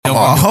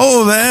Come on,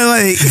 home, man.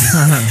 Like,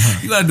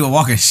 you gotta do a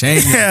walk of shame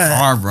in the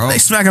car, bro. They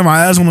smacking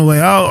my ass on the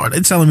way out. Or they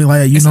telling me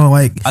like, you know,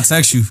 like I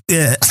text you.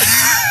 Yeah.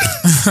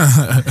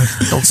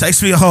 Don't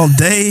text me all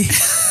day.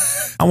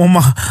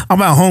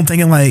 I'm at home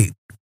thinking like,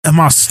 am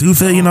I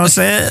stupid? You know what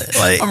I'm saying?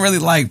 Like, I'm really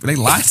like, they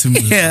lied to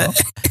me. Yeah. Bro.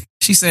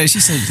 She said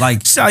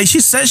like, she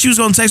said she was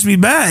gonna text me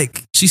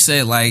back. She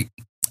said like,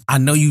 I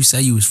know you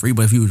say you was free,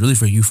 but if you was really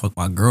free, you fuck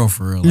my girl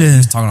for real. Like, Yeah. he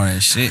was talking all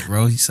that shit,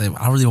 bro. He said,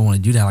 I really don't want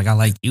to do that. Like, I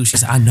like you. She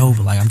said, I know,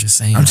 but like, I'm just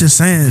saying.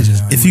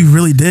 If you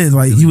really did,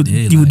 like, you would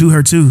do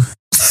her too.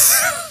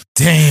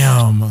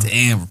 Damn,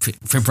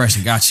 peer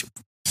pressure got you.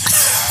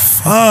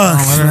 Fuck,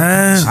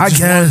 man. I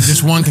guess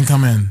just one can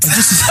come in.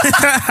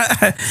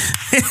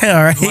 Yeah,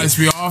 all right. Lights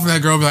be off, and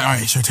that girl be like, all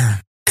right, it's your turn.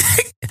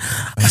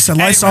 I said,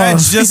 lights off.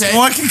 Just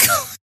one can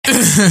come.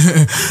 She's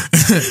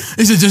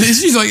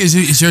like,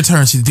 it's your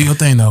turn. She do your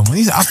thing though.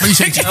 He said, I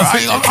appreciate you. I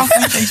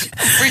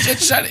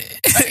appreciate you,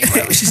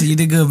 Shotty. She said, you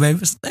did good,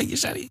 baby. Thank you,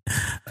 Shotty.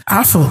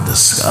 I feel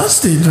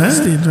disgusted,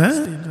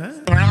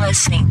 man. You're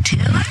listening to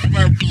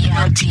the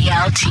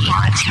BLTLT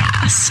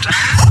podcast.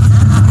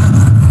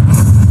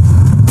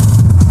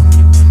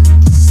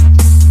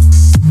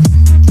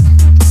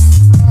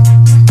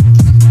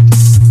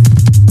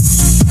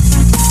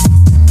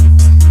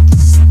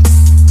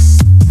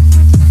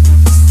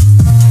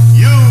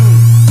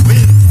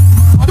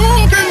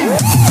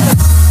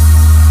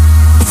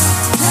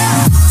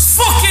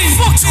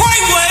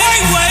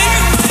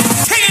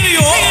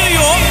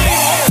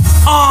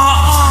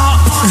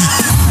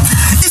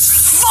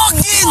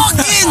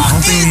 I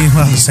don't think you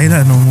allowed to say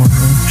that no more,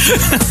 man.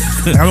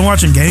 I've been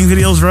watching gang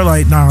videos, bro.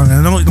 Like, nah,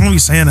 man, don't be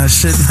saying that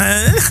shit,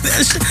 man.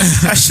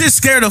 That shit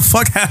scared the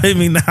fuck out of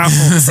me now.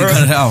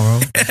 Cut it out,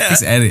 bro.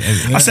 Just edit.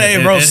 I say,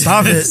 hey, bro,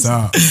 stop it.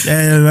 Stop.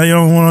 Yeah, man, you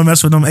don't want to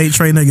mess with them 8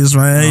 Trey niggas,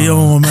 man. You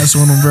don't want to mess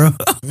with them, bro.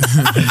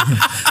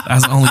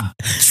 That's the only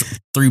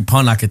 3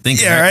 pun I could think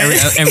of. Yeah,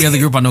 right? Every other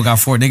group I know got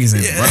 4 niggas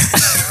in it, bro.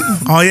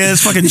 Oh, yeah,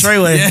 it's fucking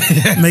Treyway.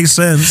 Yeah. Makes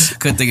sense.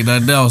 Couldn't think of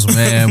nothing else,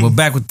 man. We're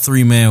back with the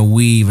 3-man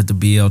weave at the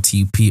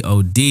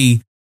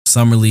BLTPOD.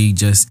 Summer League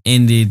just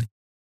ended.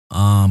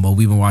 But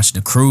we've been watching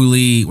the Crew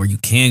League where you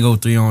can go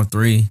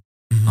 3-on-3.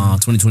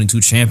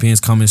 2022 champions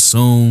coming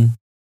soon.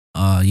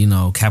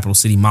 Capital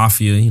City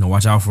Mafia,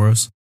 watch out for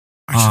us.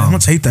 Actually, I'm gonna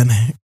take that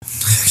name.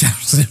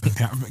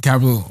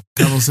 Capital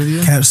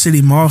City? Cap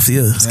City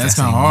Mafia. That's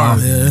kind of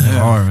hard. Yeah. That's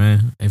hard,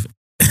 man.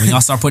 When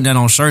y'all start putting that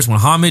on shirts, when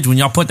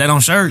y'all put that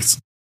on shirts,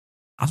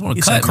 I just want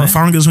to cut, man.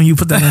 Carfangas when you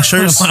put that on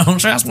shirts. I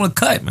just want to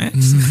cut, man.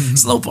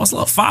 It's a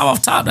little 5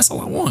 off top. That's all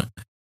I want.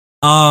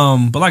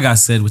 But like I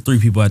said, with 3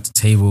 people at the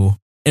table,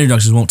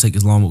 introductions won't take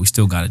as long, but we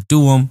still got to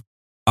do them.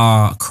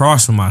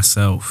 Across from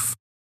myself,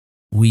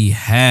 we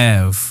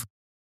have,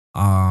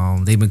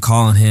 they've been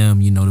calling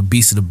him, the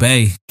Beast of the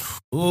Bay.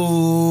 Ooh,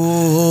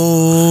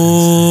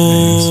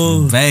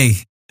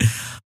 Bay.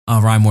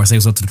 Ryan Moore, say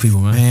what's up to the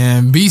people, man.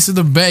 Man, Beast of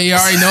the Bay, you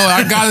already know.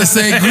 I gotta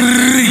say,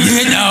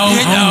 you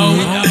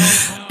know.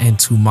 And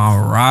to my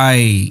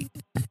right,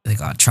 they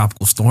got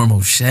Tropical Storm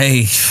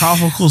O'Shea.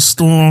 Tropical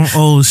Storm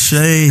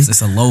O'Shea.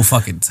 It's a low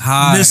fucking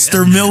tide.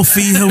 Mr.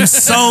 Milfy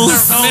himself.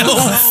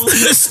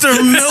 Mr.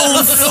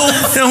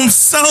 Milf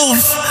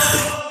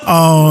himself.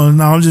 Oh,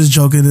 no, I'm just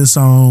joking. It's,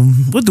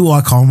 what do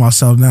I call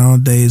myself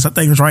nowadays? I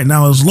think right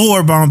now it's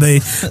Lord Bombay.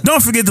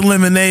 Don't forget the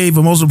lemonade,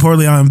 but most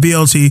importantly, I am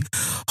BLT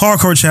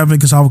Hardcore Champion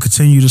because I will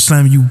continue to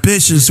slam you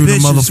bitches through the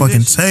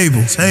motherfucking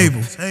table.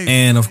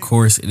 And of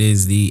course, it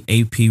is the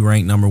AP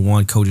ranked number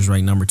 1, coaches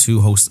ranked number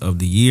 2, host of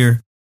the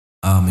year.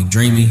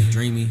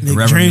 McDreamy, the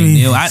Reverend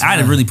McNeil. I had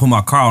to really put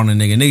my car on the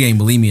nigga. Nigga ain't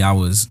believe me. I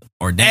was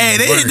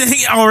ordained.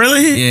 Hey, oh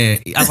really?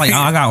 Yeah. I was like,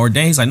 I got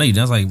ordained. He's like, no, you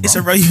didn't. I was like, bro. He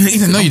said, bro,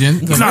 no, you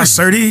didn't. You're not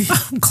Surdy.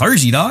 I'm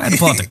clergy, dog. I had to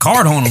pull out the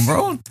card on him,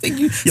 bro. Yo,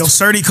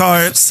 Surdy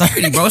card.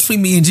 Surdy, bro. It's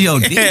between me and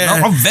G.O.D. Yeah.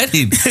 Bro. I'm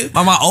vetted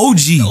by my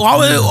OG.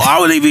 Why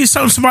would he be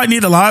something somebody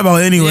need to lie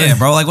about anyway? Yeah,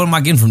 bro. Like, what am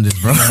I getting from this,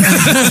 bro?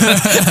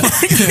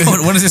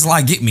 What does this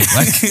lie get me?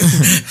 Like,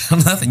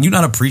 nothing. You're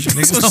not a preacher,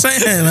 nigga. That's what I'm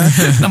saying, man.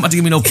 Not about to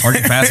give me no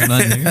parking pass or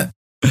nothing, nigga.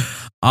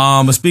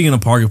 But speaking of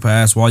parking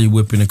pass, while you're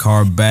whipping the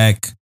car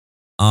back,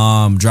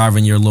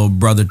 driving your little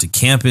brother to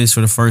campus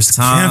for the first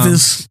time.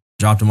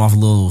 Dropped him off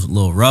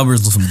little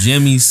rubbers, some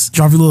jimmies.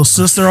 Drop your little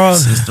sister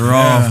off.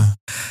 Off.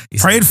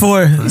 Prayed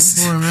for her.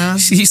 Man.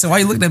 She said, why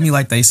you looking at me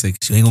like they sick?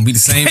 She ain't gonna be the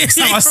same next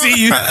time I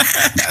see you.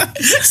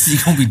 She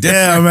gonna be different.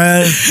 Yeah,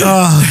 man.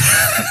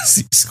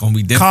 It's gonna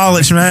be different.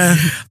 College, man.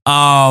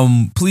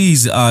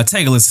 Please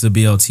take a listen to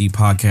the BLT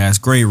podcast.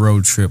 Great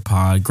road trip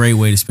pod. Great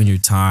way to spend your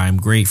time.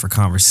 Great for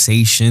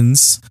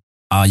conversations.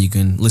 You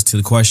can listen to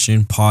the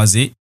question, pause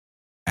it,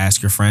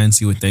 ask your friends,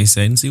 see what they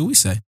say, and see what we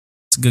say.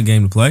 It's a good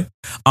game to play.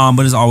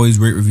 But as always,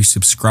 rate, review,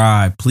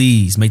 subscribe.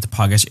 Please make the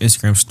podcast your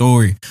Instagram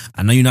story.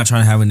 I know you're not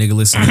trying to have a nigga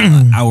listen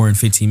an hour and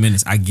 15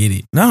 minutes. I get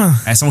it. No.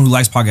 As someone who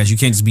likes podcasts, you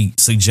can't just be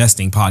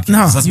suggesting podcasts.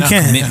 No, that's you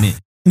can't. Commitment.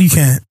 You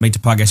can't. Make the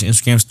podcast your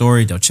Instagram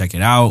story. They'll check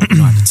it out. You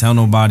don't have to tell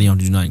nobody. You don't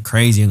do nothing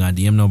crazy. You don't got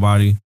to DM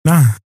nobody.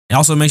 Nah. It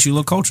also makes you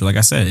look cultured. Like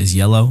I said, it's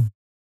yellow.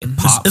 It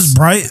pops. It's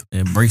bright.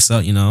 It breaks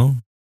up, you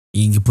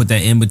can put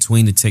that in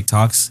between the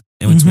TikToks.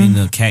 in between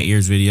the cat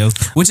ears video,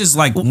 which is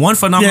like one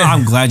phenomenon.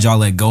 I'm glad y'all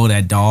let go of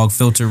that dog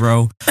filter,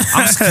 bro.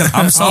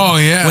 I'm so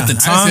with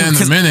the tongue. In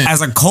a minute.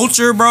 As a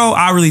culture, bro,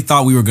 I really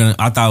thought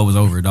I thought it was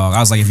over, dog. I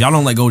was like, if y'all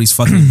don't let go of these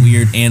fucking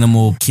weird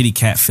animal kitty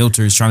cat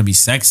filters trying to be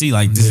sexy,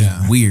 like this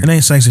is weird. It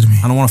ain't sexy to me.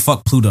 I don't want to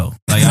fuck Pluto.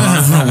 Like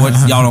I don't know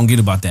what y'all don't get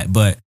about that.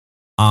 But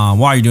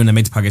while you're doing that,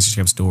 make the podcast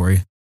Instagram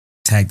story.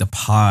 Tag the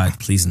pod,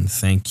 please and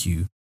thank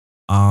you.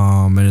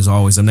 And as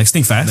always, up next,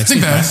 think fast.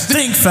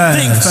 Think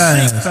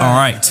fast. All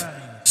right.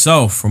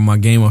 So, for my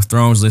Game of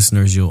Thrones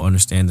listeners, you'll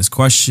understand this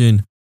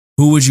question.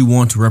 Who would you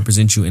want to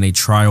represent you in a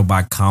trial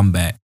by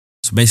combat?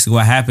 So basically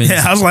what happened,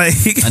 Yeah, I was like,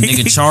 a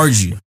nigga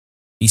charge you.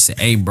 He said,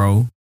 hey,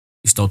 bro,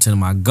 you stole 10 of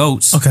my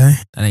goats. Okay.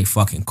 That ain't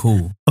fucking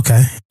cool. Okay.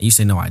 And you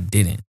say, no, I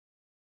didn't.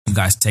 You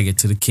guys take it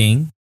to the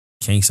king.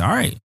 King said, all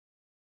right.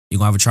 You're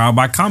going to have a trial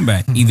by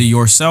combat. Either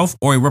yourself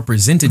or a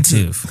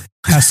representative.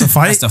 Has to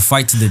fight? Has to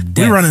fight to the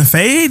death. We running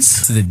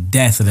fades? To the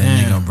death of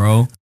that nigga,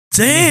 bro.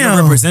 Damn. If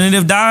your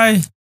representative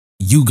die,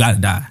 you got to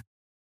die.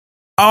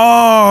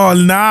 Oh,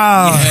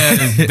 nah.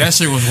 Yeah, that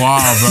shit was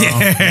wild, bro.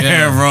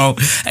 Yeah, bro.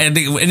 And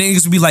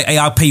niggas would be like, hey,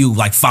 I'll pay you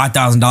like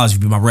 $5,000 if you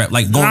be my rep.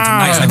 Like going to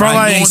nights. Like,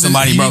 bro, you need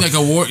somebody, bro.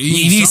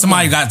 You need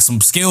somebody who got some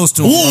skills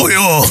to him.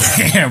 Oh,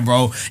 Yeah,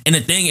 bro. And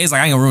the thing is,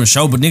 like, I ain't gonna ruin the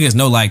show, but niggas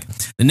know, like,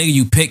 the nigga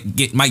you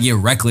pick might get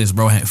reckless,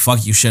 bro. And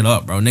fuck you shit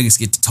up, bro. Niggas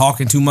get to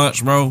talking too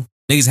much, bro.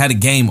 Niggas had a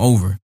game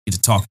over. Get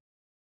to talking.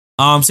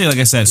 See, like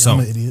I said, so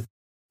I'm an idiot.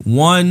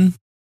 one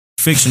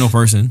fictional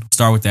person,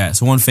 start with that.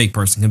 So one fake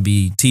person can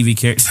be TV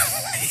character.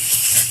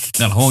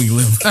 That hole you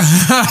live in.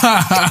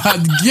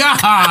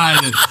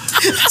 God.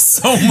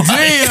 So much.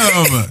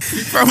 Damn.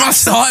 Bro, my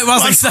thought, I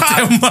was like, not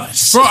that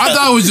much. Bro, I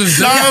thought it was just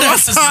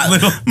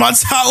My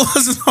top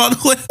wasn't all the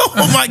way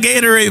on my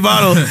Gatorade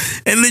bottle,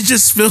 and it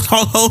just spilled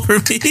all over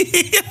me.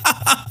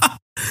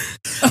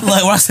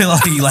 Like, when I say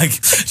like, he like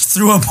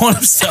threw up on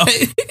himself.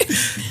 You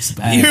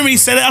hear me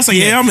say that? I was like,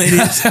 yeah, I'm an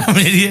idiot. I'm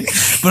an idiot.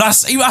 But I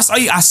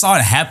saw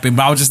it happen,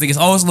 but I was just thinking,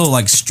 oh, it's a little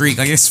like streak.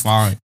 Like, it's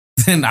fine.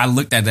 Then I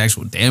looked at the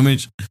actual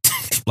damage.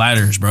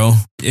 Splatters, bro.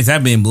 If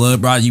that been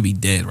blood, bro, you be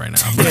dead right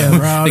now, bro. Yeah,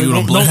 bro.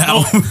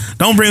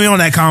 Don't bring me on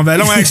that combat.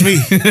 Don't ask me.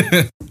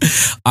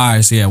 All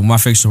right, so yeah, my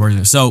fictional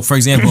person. So, for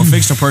example, a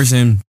fictional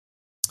person,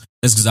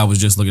 this because I was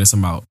just looking at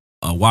something about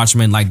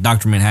Watchmen, like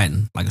Dr.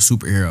 Manhattan, like a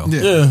superhero.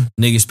 Yeah.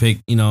 Niggas pick,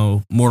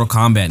 Mortal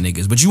Kombat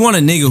niggas. But you want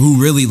a nigga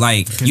who really,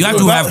 like, you have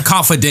to have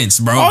confidence,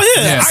 bro. Oh,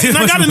 yeah.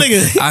 I got a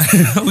nigga.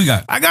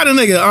 I got a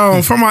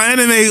nigga. For my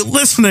anime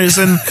listeners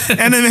and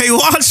anime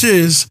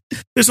watchers,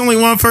 there's only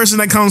one person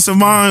that comes to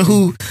mind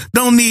who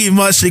don't need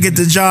much to get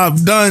the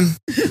job done.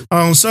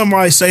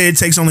 Somebody say it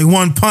takes only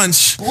one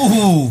punch.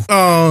 Ooh.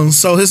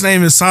 So his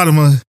name is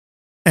Sadama.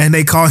 And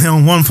they call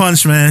him One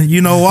Punch Man. You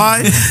know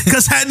why?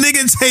 Because that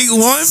nigga take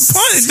one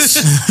punch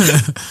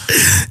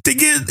to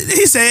get.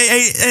 He said,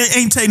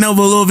 "Ain't take no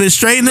but a little bit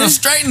straightening. Ain't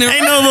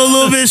no but a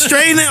little bit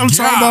straightening." I'm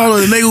talking about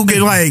the nigga who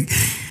get like.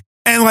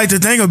 And like the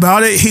thing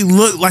about it, he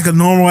looked like a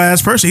normal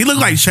ass person. He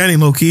looked like Channing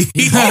low key.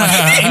 He bald.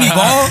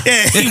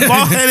 Yeah, he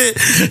bald headed.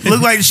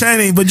 Looked like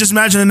Channing, but just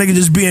imagine a nigga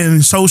just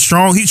being so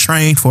strong. He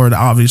trained for it,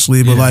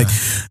 obviously, but like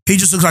he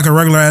just looks like a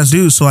regular ass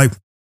dude. So like,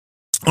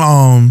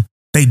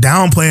 they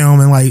downplay him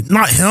and like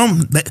not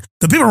him.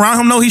 The people around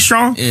him know he's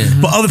strong,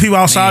 but other people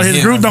outside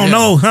his group don't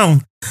know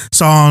him.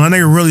 So that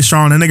nigga really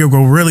strong. That nigga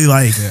go really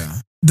like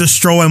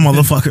destroy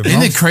motherfucker.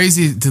 Isn't it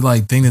crazy to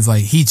like think it's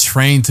like he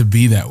trained to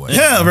be that way?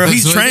 Yeah, bro.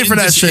 He trained for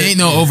that shit. Ain't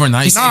no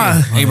overnight.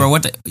 Nah. Hey, bro,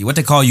 what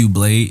they call you,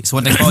 Blade? So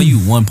what they call you,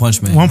 One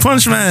Punch Man? One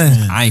Punch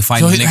Man. I ain't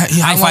fighting.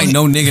 I ain't fighting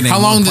no nigga. Named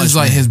How long One does Punch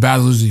like Man. his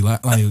battles usually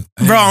like?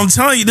 Bro, I'm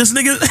telling you, this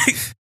nigga.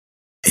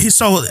 His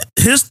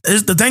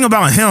the thing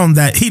about him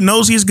that he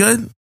knows he's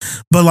good,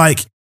 but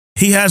like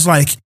he has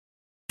like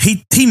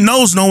he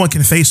knows no one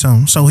can face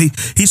him, so he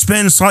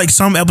spends like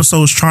some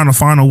episodes trying to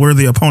find a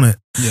worthy opponent.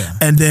 Yeah,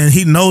 and then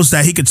he knows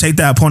that he could take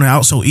that opponent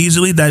out so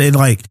easily that it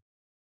like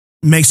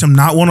makes him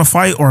not want to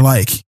fight or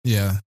like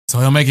So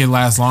he'll make it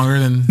last longer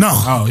than he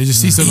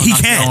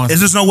can't.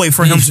 There's just no way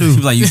for him to.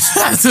 Like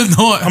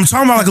I'm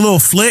talking about like a little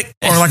flick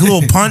or like a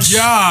little punch.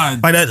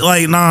 God, like that.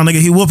 Like nah,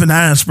 nigga, he whooping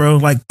ass, bro.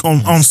 Like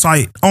on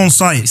site. He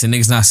said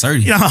niggas not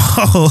 30. Yeah,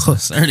 boy.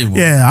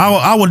 Yeah.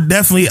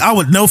 I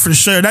would know for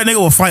sure that nigga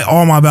will fight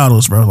all my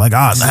battles, bro. Like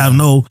I have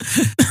no.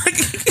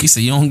 He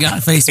said you don't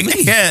gotta face me.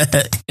 Yeah,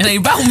 it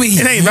ain't about me.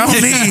 It ain't about me.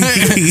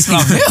 It's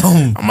about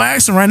him. I'm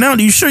asking right now.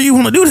 Do you sure you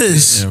want to do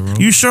this? Yeah,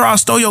 you sure I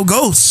stole your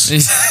ghosts?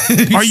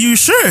 Are you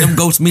sure? Them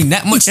goats mean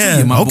that much to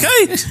you, my boy.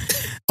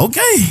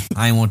 Okay.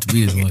 I ain't want to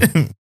be this way.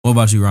 What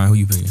about you, Ryan? Who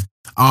you picking?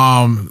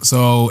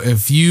 So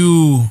if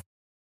you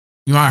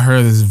might have heard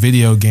of this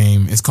video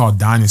game, it's called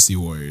Dynasty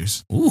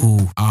Warriors. Ooh.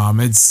 They've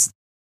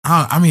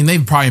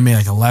probably made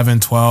like 11,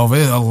 12.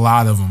 There's a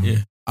lot of them. Yeah.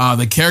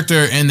 The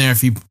character in there,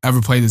 if you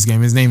ever played this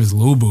game, his name is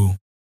Lubu.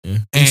 Yeah.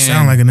 You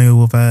sound like a nigga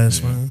whoop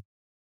ass, man.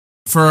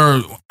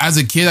 As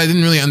a kid, I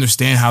didn't really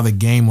understand how the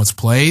game was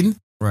played.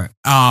 Right.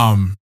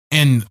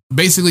 And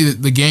basically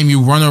the game,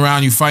 you run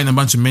around, you fighting a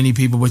bunch of mini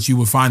people, but you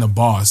would find a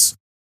boss.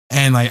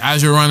 And like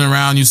as you're running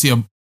around, you see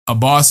a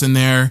boss in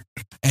there,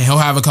 and he'll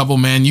have a couple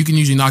men. You can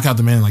usually knock out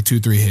the man in like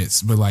 2-3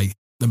 hits, but like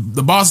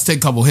the boss take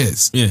a couple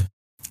hits. Yeah.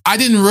 I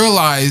didn't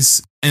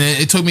realize, and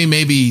it took me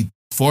maybe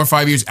 4 or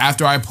 5 years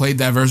after I played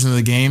that version of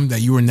the game,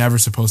 that you were never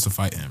supposed to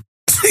fight him.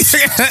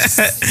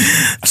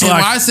 So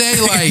when I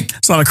say like,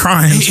 it's not a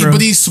crime,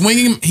 but he's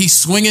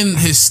swinging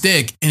his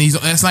stick, and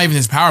that's not even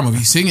his power move.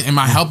 He's swinging, and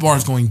my health bar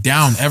is going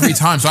down every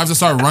time. So I have to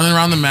start running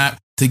around the map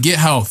to get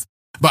health.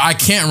 But I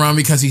can't run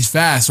because he's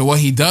fast. So what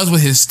he does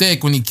with his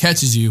stick when he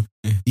catches you,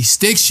 he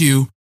sticks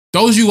you,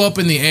 throws you up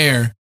in the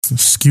air.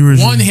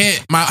 Skewers One you.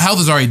 hit, my health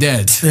is already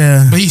dead.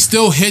 Yeah. But he's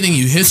still hitting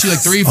you. Hits you like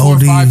 3, 4,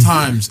 OD. 5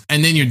 times,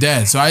 and then you're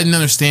dead. So I didn't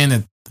understand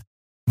it.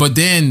 But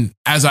then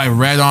as I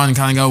read on and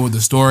kind of go with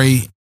the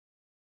story,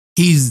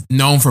 he's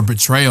known for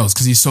betrayals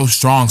because he's so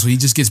strong. So he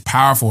just gets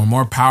powerful and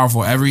more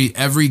powerful.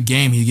 Every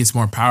game he gets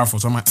more powerful.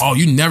 So I'm like, oh,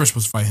 you're never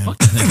supposed to fight him.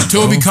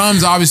 Until it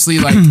becomes obviously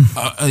like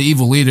an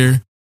evil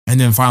leader. And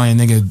then finally a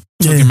nigga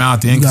took him out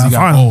at the end because he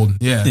got old.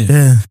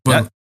 Yeah.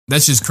 But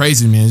that's just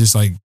crazy, man. It's just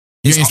like,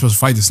 you ain't supposed to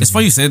fight this nigga. It's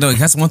funny you say that, though.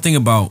 That's one thing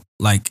about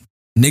like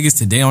niggas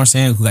today, I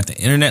understand, who got the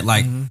internet.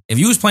 Like, if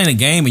you was playing a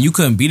game and you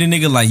couldn't beat a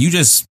nigga, like, you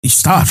stopped. You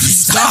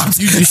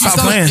stopped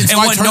playing. And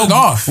wasn't turned it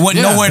off.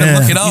 nowhere to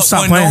look it up.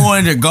 Wasn't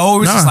nowhere to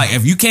go. It's just Nah. like,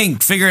 if you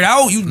can't figure it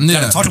out, you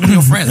gotta talk to one of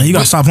your friends. You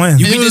gotta stop playing.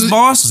 You beat this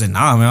boss? I said,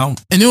 nah, man.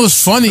 And it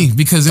was funny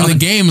because in the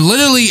game,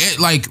 literally,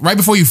 like right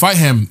before you fight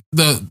him,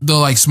 the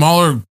like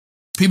smaller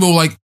people were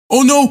like,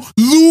 oh no,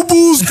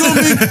 Lubu's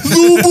coming,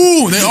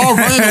 Lubu. They're all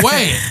running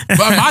away.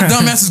 But my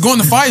dumb ass is going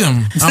to fight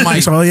him. I'm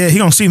like, oh yeah, he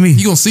gonna see me.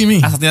 He gonna see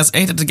me. I think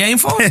ain't that the game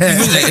for?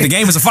 The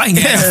game is a fighting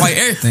game. You fight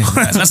everything.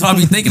 That's what I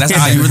be thinking. That's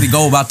how you really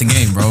go about the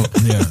game, bro.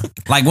 Yeah.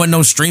 Like, wasn't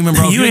no streaming,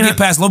 bro. You You didn't ain't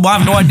get past Lobo. I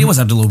have no idea what's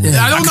after Lobo.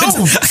 I don't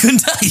know. I couldn't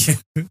tell you.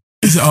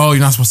 He said, oh, you're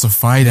not supposed to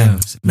fight him.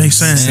 Makes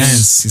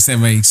sense. He said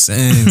makes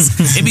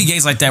sense. It be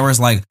games like that where it's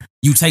like,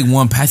 you take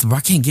one path, but I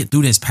can't get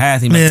through this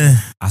path. And Yeah.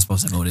 I'm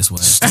supposed to go this way.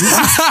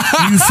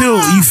 You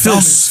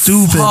feel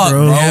stupid, fuck,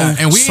 bro. bro. Yeah.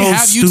 And we So didn't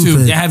have YouTube.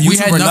 stupid. They have We YouTube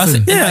had or nothing.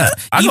 nothing. Yeah, Like,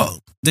 I even know.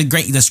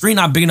 the screen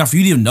not big enough for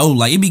you to even know.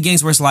 Like, it be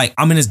games where it's like,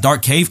 I'm in this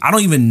dark cave. I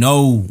don't even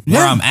know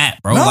where I'm at,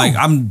 bro. No. Like,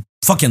 I'm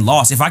fucking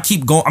lost. If I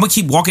keep going, I'm gonna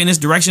keep walking in this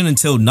direction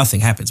until nothing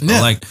happens, bro.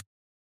 Yeah. Like,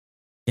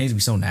 games be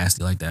so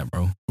nasty like that,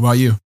 bro. What about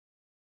you?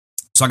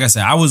 So like I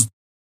said, the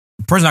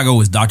person I go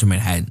with is Dr.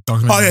 Manhattan.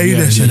 Dr. Oh, yeah, you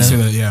did say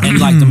that. Yeah. And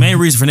like the main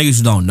reason for niggas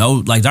who don't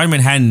know, like Dr.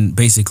 Manhattan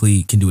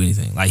basically can do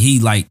anything. Like he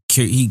fake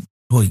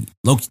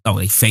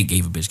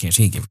gave a bitch cancer.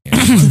 She didn't give a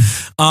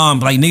cancer. But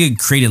like nigga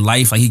created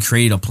life. Like he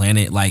created a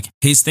planet. Like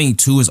his thing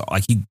too is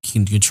like he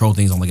can control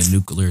things on like a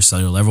nuclear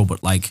cellular level.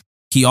 But like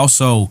he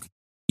also,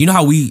 you know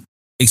how we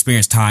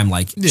experience time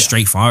like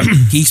straight forward.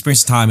 He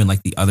experienced time in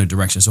like the other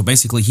direction. So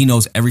basically he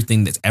knows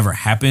everything that's ever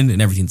happened and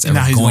everything that's And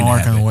now ever he's going to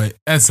working happen. away.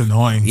 That's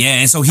annoying.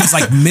 Yeah, and so he's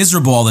like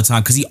miserable all the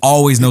time because he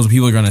always knows what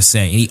people are gonna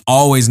say, and he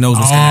always knows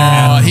what's gonna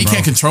happen. He bro.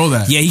 can't control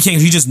that. Yeah, he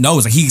can't. He just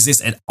knows. Like he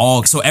exists at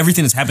all. So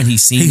everything that's happened,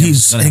 he's seen. He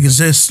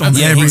exists on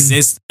he every.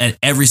 exists at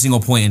every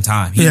single point in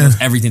time. He Yeah. knows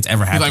everything that's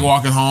ever He's happened. like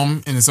walking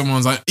home and then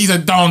someone's like, he's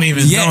like, don't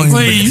even,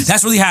 please.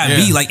 That's really how it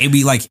be. Like it'd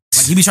be like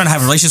he be trying to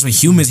have relationships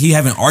with humans. He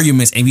having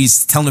arguments and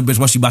he's telling the bitch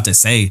what she about to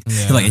say.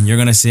 He's like, and you're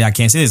gonna say I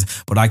can't say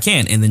this, but I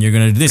can, and then you're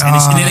gonna do this, and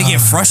then they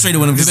get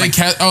frustrated with him because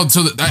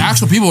So the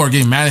actual people are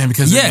getting mad at him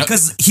because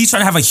because he's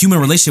trying to have a human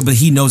relationship, but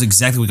he knows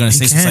exactly what he's gonna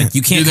say. So it's like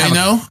you can't. Do they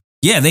know?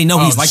 Yeah, they know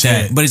he's like shit.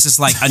 that, but it's just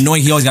like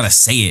annoying. He always gotta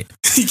say it.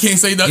 He can't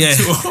say nothing Yeah.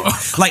 to him.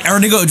 Like our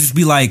nigga would just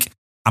be like,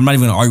 I'm not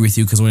even gonna argue with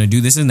you because we're gonna do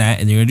this and that,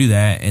 and you're gonna do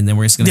that, and then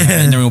we're just gonna,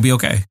 and then we'll be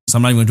okay. So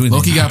I'm not even gonna do anything.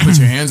 Loki gotta put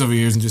your hands over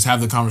your ears and just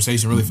have the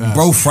conversation really fast.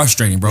 Bro,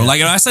 frustrating, bro.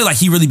 Like I say, like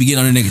he really be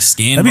getting under niggas'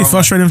 skin. That'd be bro.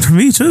 frustrating for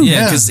me too.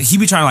 Yeah, because he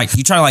be trying to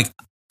like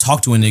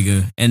talk to a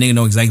nigga and nigga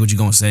know exactly what you're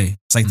gonna say.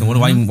 It's like, then why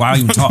do I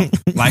even talk?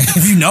 Like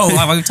if you know,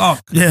 why you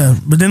talk? Yeah,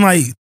 but then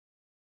like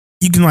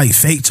you can like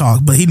fake talk,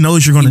 but he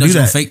knows you're gonna He knows do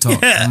you're that. gonna fake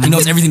talk. Yeah. He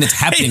knows everything that's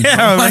happening. Yeah,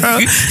 bro. Like, bro.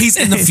 he's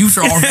in the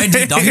future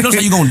already, dog. He knows how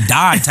you're gonna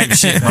die type of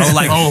shit, bro.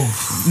 Like,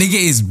 nigga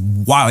is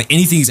wild. Like,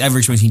 anything he's ever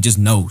experienced, he just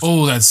knows.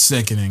 Oh, that's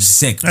sickening.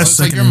 Sick. That's It's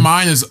like your sickening.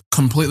 mind is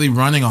completely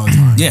running all the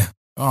time. Yeah.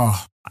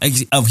 Oh.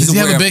 Does Does he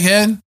have a big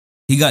head?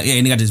 He got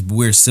and he got this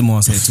weird symbol on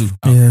his head too.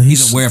 Yeah,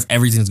 he's aware of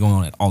everything that's going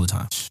on all the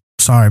time.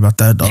 Sorry about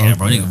that, dog. Yeah,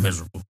 bro, nigga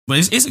miserable. But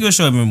it's a good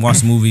show. I've been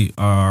watching the movie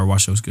or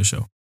watch show. It's a good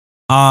show.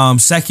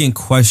 Second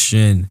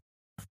question: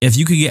 if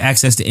you could get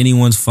access to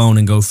anyone's phone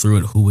and go through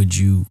it, who would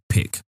you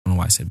pick? I don't know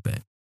why I said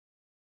bet.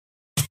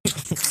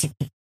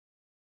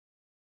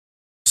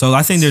 So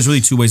I think there's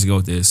really two ways to go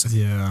with this.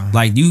 Yeah.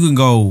 Like you can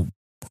go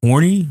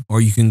horny or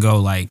you can go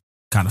like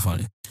kind of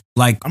funny.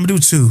 Like I'm gonna do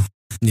two.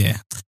 Yeah.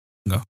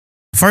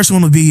 First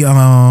one would be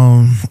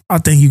I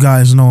think you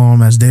guys know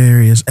him as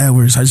Darius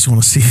Edwards. I just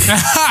want to see.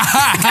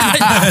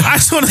 I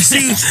just want to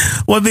see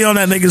what be on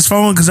that nigga's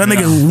phone because that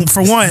nigga,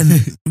 for one,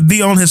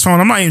 be on his phone.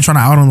 I'm not even trying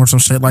to out him or some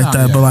shit like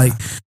that, but like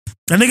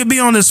that nigga be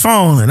on his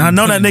phone, and I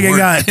know that nigga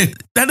got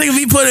that nigga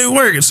be putting in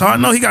work. So I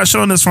know he got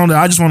shit on his phone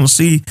that I just want to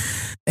see,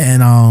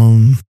 and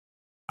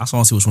I just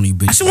want to see which one of you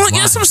bitches. I just want to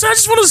get some shit. I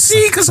just want to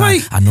see because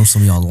like I know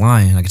some of y'all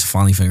lying. I get to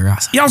finally figure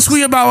out. y'all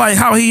tweet about like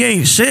how he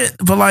ain't shit,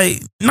 but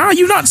like nah,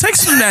 you not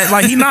texting that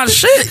like he not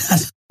shit.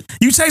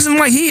 You texting him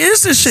like he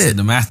is the shit.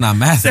 The math not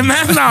mathing. The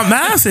math not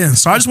mathing.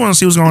 So I just want to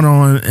see what's going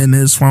on in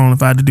his phone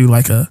if I had to do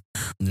like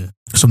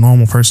just a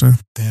normal person.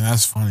 Damn,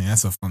 that's funny.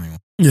 That's a funny one.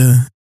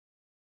 Yeah.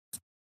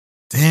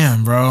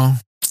 Damn, bro.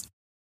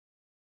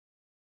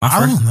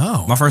 I don't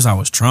know. My first thought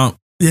was Trump.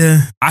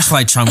 Yeah. I feel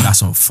like Trump got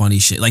some funny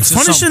shit. Like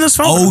Funny some shit is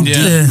fun. OD,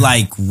 Yeah.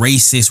 like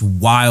racist,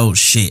 wild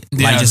shit.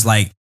 Yeah. Like just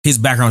like his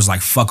background is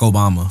like fuck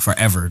Obama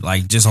forever.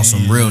 Like just on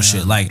some real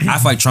shit. Like I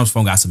feel like Trump's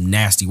phone got some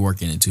nasty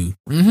work in it too.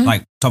 Mhm.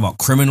 Like talk about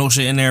criminal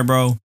shit in there,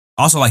 bro.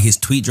 Also like his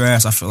tweet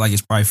drafts. I feel like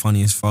it's probably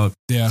funny as fuck.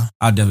 Yeah.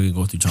 I'll definitely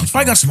go through Trump's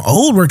Probably phone. got some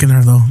old work in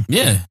there though.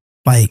 Yeah.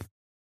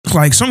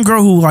 Like some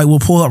girl who like will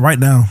pull up right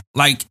now.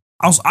 Like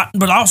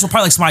but also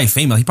probably like somebody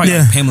famous. He probably Yeah.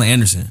 like Pamela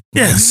Anderson.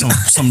 Yeah. Like,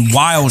 some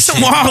wild shit.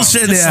 Some wild bro.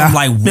 shit Just there. some,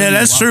 like, Yeah, really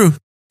that's wild- true.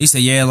 He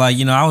said, yeah, like,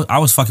 you know, I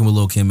was fucking with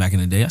Lil' Kim back in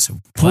the day. I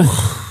said, what?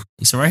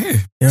 He said, right here.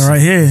 Yeah,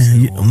 right here.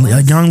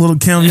 A young little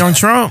Kim, young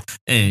Trump.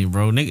 Hey,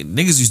 bro,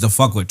 niggas used to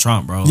fuck with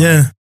Trump, bro.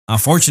 Yeah.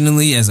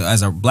 Unfortunately, as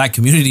a black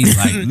community,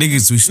 like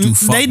niggas used to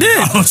fuck They did.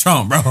 with Donald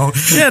Trump, bro.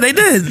 Yeah, they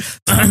did.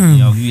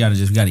 Yo, we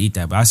gotta eat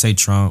that. But I say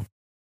Trump,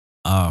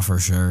 for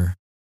sure.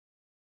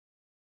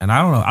 And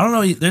I don't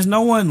know. There's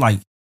no one like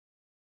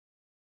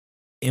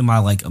in my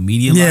like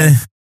immediate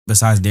life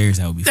besides Darius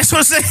that would be. That's what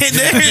I'm saying.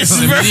 There's,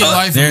 In immediate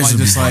life, I'm Darius like, would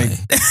be just like,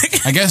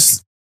 funny. I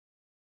guess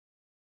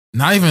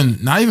not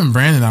even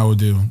Brandon I would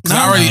do. 'Cause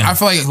I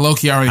feel like low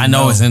key already I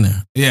know it's in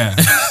there. Yeah.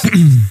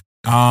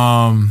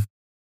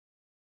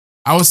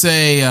 I would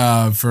say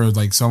for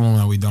like someone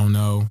that we don't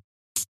know,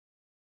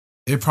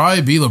 it'd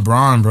probably be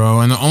LeBron,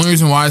 bro. And the only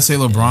reason why I say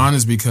LeBron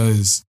is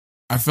because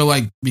I feel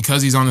like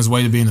because he's on his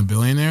way to being a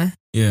billionaire,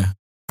 Yeah,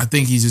 I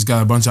think he's just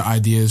got a bunch of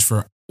ideas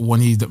for what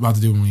he's about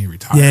to do when he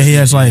retires. yeah, he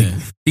has like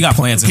he got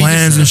plans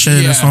and shit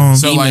in his phone.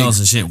 So, like- emails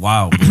and shit.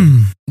 Wow.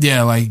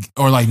 Yeah, like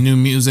or like new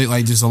music,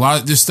 like just a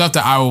lot, just stuff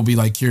that I will be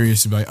like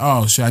curious to be like,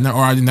 oh shit, I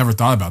never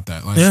thought about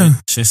that. Like, Yeah.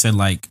 Shit said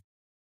like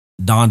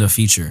Donda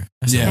feature.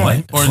 I said, Yeah. what?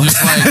 Or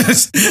just like,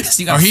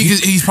 So you or got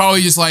he's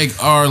probably just like,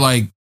 or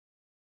like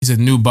he said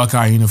new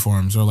Buckeye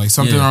uniforms, or like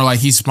something, Yeah. or like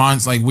he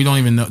sponsors, like we don't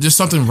even know, just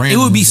something it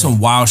random. would be like, some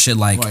wild shit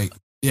like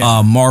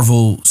yeah.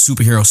 Marvel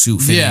superhero suit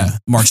fitting Yeah.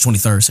 March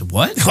 23rd. I said,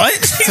 what? What?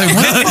 It's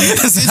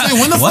like,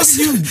 when the fuck What?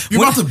 are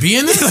you about to be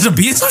in this? To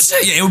be in some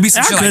shit? Yeah, it would be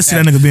some I shit could like see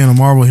that. that nigga being a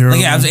Marvel hero. Like,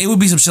 yeah, it would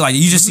be some shit like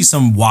you just see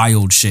some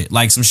wild shit,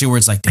 like some shit where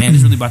it's like, damn,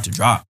 it's really about to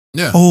drop.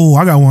 Yeah. Oh,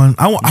 I got one.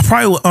 I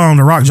probably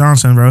The Rock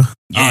Johnson, bro.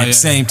 Yeah, yeah.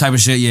 same type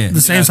of shit. Yeah,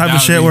 The same Yeah, type that of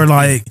would shit be- where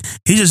like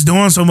he just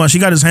doing so much. He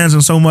got his hands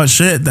in so much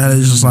shit that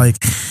it's just like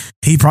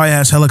he probably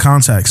has hella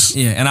contacts.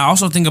 yeah. And I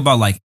also think about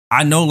like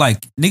I know like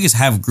niggas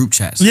have group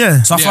chats.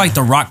 Yeah. So I feel Yeah. like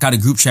The Rock got a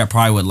group chat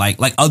probably with like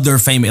other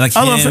famous like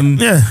him,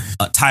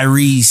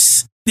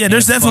 Tyrese. Yeah,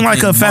 there's and definitely like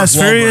a fucking Fast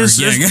Mark Furious.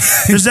 Wahlberg. Yeah.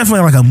 There's definitely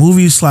like a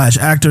movie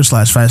 /actor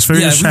 /Fast Yeah,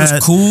 Furious it was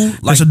chat. cool.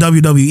 Like There's a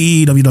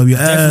WWE, WWF.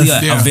 definitely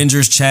a Yeah.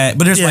 Avengers chat,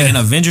 but there's like Yeah. an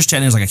Avengers chat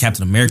and there's like a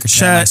Captain America chat.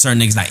 Chat. Like certain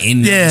niggas not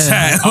in there. Yeah.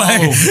 Chat.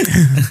 Like,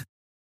 Oh,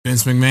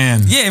 Vince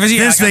McMahon. yeah, but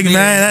yeah, This like, I big mean,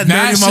 man, that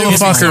That dirty shit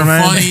was motherfucker, some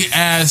man. funny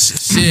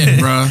ass shit,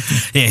 bro.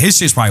 Yeah, his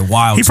shit's probably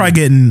wild. He too. probably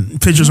getting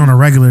pictures on a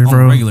regular, On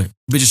bro. regular.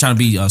 Bitches trying to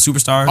be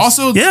superstars.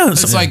 Also, Yeah,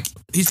 it's so- like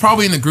he's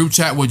probably in the group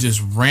chat with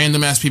just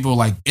random ass people,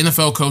 like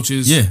NFL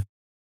coaches, yeah.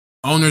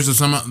 owners of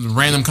some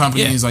random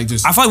companies, like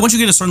just I feel like once you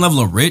get a certain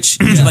level of rich,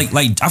 like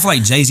I feel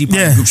like Jay-Z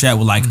probably Yeah. group chat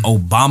with like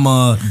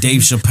Obama,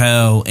 Dave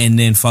Chappelle, and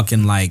then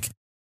fucking like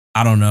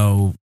I don't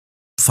know,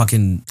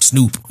 fucking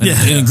Snoop in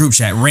a group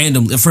chat,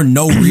 random for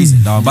no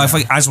reason, dog. But I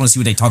feel like I just want to see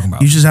what they talking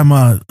about. You just have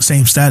my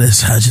same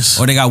status. I just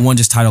Or they got one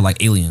just titled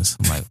like aliens.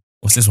 I'm like,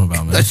 what's this one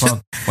about, man?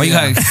 fuck. Why you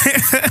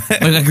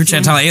got group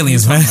chat titled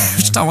aliens, man?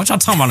 What y'all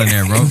talking about in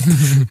there, bro?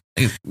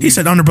 he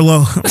said under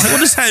below. I'm like, what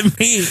does that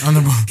mean?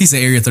 He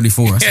said Area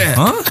 34. I said,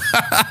 huh?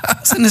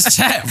 What's in this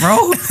chat, bro?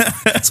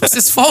 What's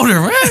this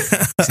folder, man?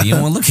 I said, you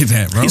don't want to look at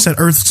that, bro. He said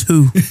Earth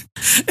 2.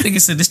 Nigga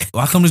said,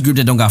 "Why come this group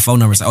that don't got phone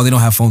numbers?" Oh, they don't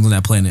have phones on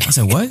that planet. I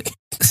said, "What?"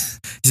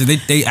 He said,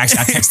 "They actually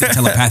I text them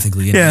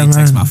telepathically. And Yeah, they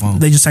text man. my phone."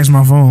 They just text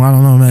my phone. I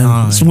don't know, man.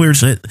 Oh, It's weird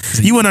shit.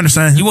 You wouldn't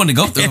understand. You wanted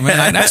to go through it, man.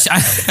 I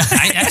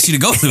ain't asked you to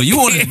go through it. You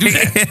wanted to do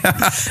that.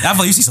 I feel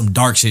like you see some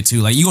dark shit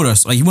too. Like you go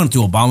to like you went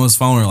through Obama's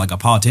phone or like a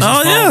politician's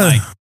Oh, phone. yeah.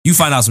 Like you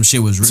find out some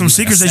shit was really Some like,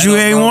 secrets a that you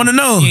setup, ain't bro. wanna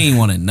know. You ain't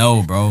want to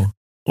know, bro.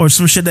 Or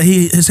some shit that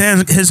his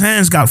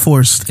hands got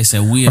forced. They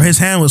said Or his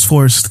hand was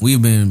forced.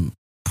 we've been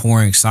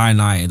pouring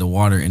cyanide in the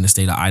water in the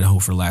state of Idaho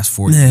for the last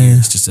 40 Yeah.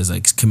 years just as a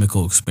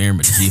chemical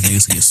experiment to see if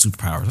niggas can get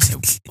superpowers. I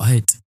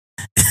said,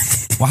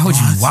 what?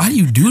 Why do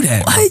you do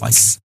that? Bro? What? Like,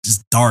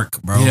 just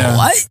dark, bro. Yeah.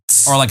 What?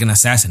 Or like an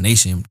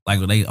assassination. Like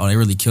they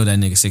really killed that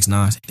nigga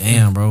 6ix9ine.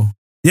 Damn, bro.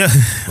 Yeah.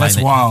 That's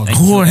Like, wild. they Or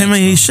killed him that,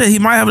 and bro. shit. He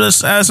might have an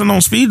assassin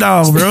on speed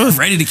dial, bro.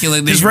 ready to kill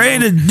it. Just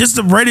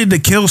ready to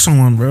kill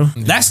someone, bro.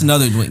 That's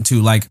another one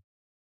too. Like,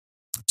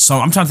 so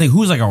I'm trying to think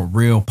who's like a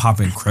real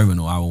popping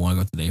criminal I would want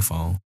to go through their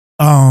phone.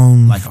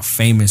 Like a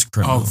famous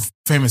criminal. Oh,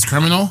 famous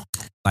criminal?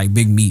 Like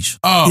Big Meech.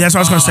 Oh, yeah, that's what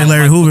I was gonna say.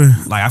 Larry Hoover.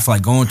 Like I feel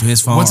like going through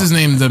his phone. What's his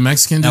name? The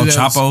Mexican dude?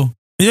 El Chapo.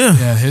 Yeah,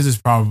 Yeah, his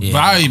is probably.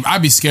 Yeah. But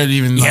I'd be scared to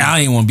even. Yeah, I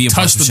ain't want to be a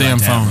touch the damn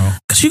phone, bro.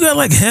 because you got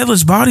like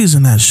headless bodies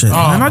in that shit.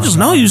 Man. I just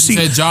know you see.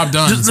 Said job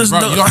done. Just Bro,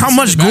 you don't have how to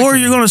much send it back gore to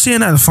me. you're gonna see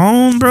in that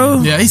phone,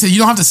 bro? Yeah, he said you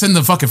don't have to send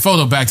the fucking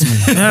photo back to me.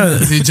 Yeah.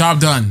 The job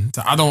done.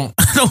 I don't.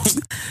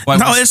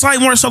 No, it's like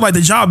more so like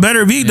the job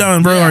better be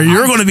done, bro, or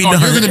you're gonna be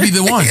done. You're gonna be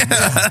the one.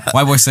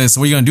 White boy says,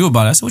 "So what are you gonna do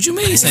about it?" I said, "What you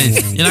mean?" He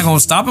said, "You're not gonna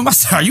stop him." I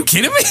said, "Are you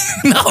kidding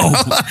me?" No,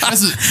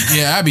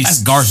 I'd be.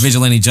 that's Garth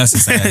Vigilante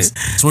Justice ass.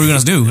 So what are we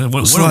gonna do?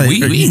 What It's are like, we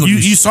ain't gonna you do you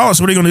shit. saw us.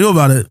 What are you gonna do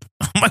about it?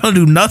 I'm not gonna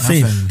do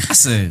nothing. I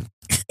said,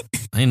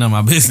 ain't none of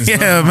my business.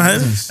 Yeah, bro. man.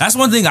 That's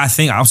one thing I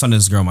think. I was talking to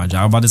this girl at my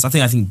job about this. I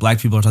think black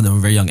people are talking at a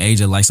very young age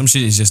that like some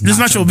shit is just It's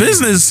not your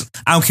business.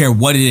 I don't care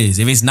what it is.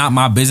 If it's not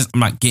my business, I'm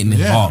not getting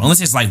involved.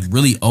 Unless it's like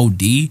really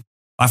OD.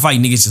 I feel like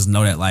niggas just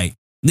know that like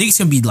niggas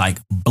can be like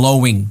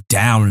blowing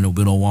down in the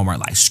middle of Walmart,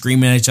 like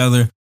screaming at each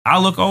other. I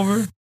look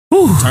over,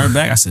 turn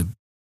back. I said,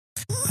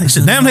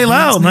 Damn, they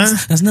loud, man.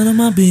 That's none of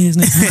my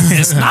business.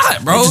 It's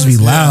not, bro. They just be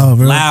loud,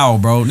 bro.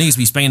 Loud, bro. Niggas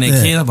be spanking their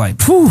Yeah. kid. I'm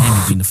like, Whew.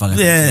 ain't beating the fuck out of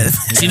Yeah.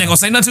 that kid. She ain't gonna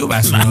say nothing to him.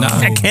 I said, nah,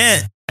 I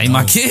can't. ain't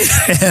my kid.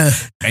 Yeah.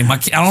 Ain't my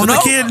kid. I don't What know.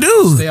 the kid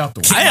do? Stay out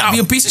the way. Kid might be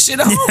a piece of shit.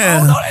 I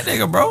don't know that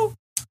nigga, bro.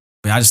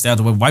 But I just stay out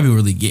the way. White people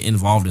really get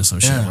involved in some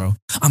shit, Yeah. bro.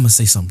 I'm gonna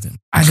say something.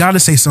 I gotta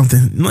say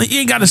something. No, you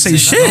ain't gotta say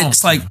shit.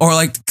 It's like, or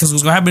like, because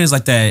what's gonna happen is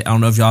like that. I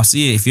don't know if y'all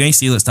see it. If you ain't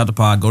see it, stop the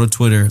pod. Go to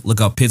Twitter, look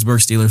up Pittsburgh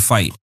Steelers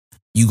fight.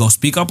 You go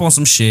speak up on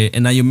some shit,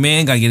 and now your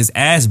man gotta get his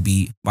ass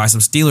beat by some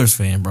Steelers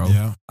fan, bro.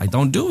 Yeah. Like,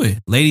 don't do it,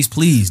 ladies.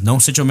 Please, don't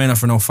set your man up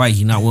for no fight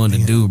he's not willing to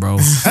do, bro.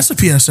 That's a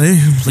PSA.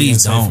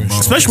 Please PSA don't, for bro. sure.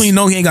 Especially when you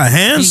know he ain't got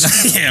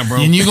hands. Yeah, bro.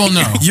 And you gonna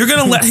know. You're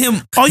gonna let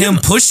him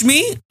push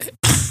me?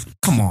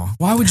 Come on.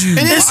 Why would you?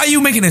 And Why it's- are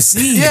you making a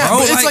scene, Yeah, bro?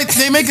 but it's like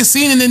they make a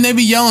scene and then they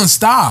be yelling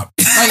stop.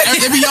 Like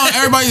they be yelling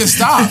everybody to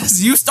stop.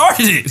 you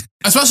started it.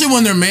 Especially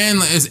when their man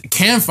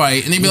can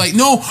fight and they be like,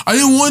 "No, I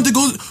didn't want it to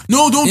go.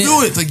 No, don't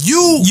do it." It's like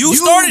you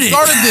started it.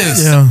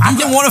 this. Yeah. I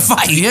didn't want to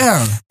fight.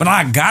 Yeah. But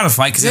I gotta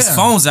fight because his Yeah.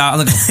 phone's out. I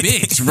look like a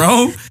bitch,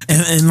 bro.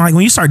 And like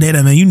when you start dating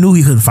that man, you knew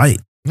he couldn't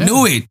fight.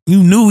 Knew it.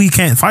 You knew he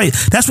can't fight.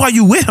 That's why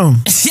you with him.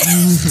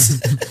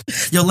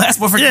 Your last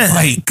boyfriend Yeah. can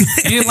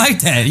fight. You didn't like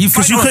that. You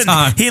Because fight you all the couldn't.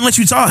 time. He didn't let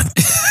you talk.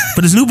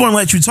 But his newborn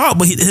let you talk.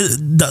 But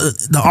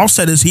the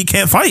offset is he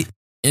can't fight.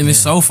 And it's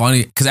so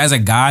funny because as a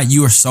guy,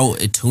 you are so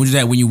attuned to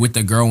that when you with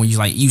the girl, when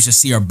you just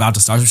see her about to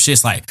start some shit.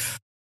 It's like,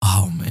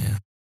 oh man,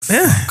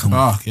 Yeah. come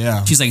on. Fuck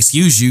yeah. She's like,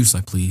 excuse you. It's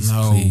like, please,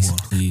 No.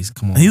 please,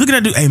 come on. And you looking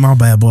at dude, hey, my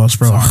bad, boss,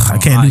 bro. Sorry, I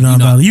can't do you nothing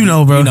know- about it. You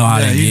know, bro. You know how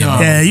Yeah, that you is, know.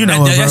 bro. Yeah, you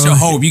know it, That's bro. your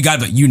hope. You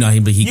got, you know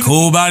him, but he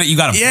cool about it. You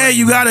gotta, Yeah,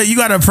 you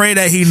gotta pray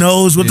that he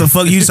knows what the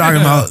fuck you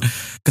talking about.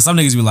 Because some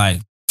niggas be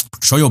like,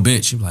 show your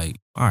bitch. You be like,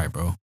 all right,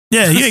 bro.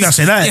 Yeah, you ain't gotta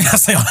say that. Yeah, I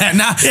say all that.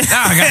 Now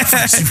I got to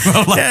fight you,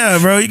 bro. Like, Yeah,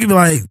 bro. You can be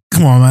like,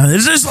 come on, man.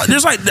 It's just like,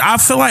 there's like, I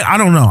feel like, I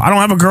don't know. I don't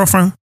have a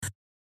girlfriend.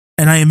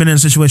 And I ain't been in a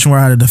situation where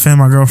I had to defend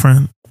my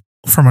girlfriend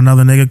from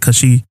another nigga because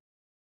she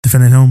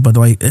defended him. But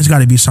like, it's got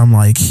to be some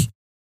like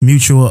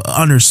mutual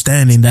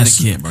understanding. That's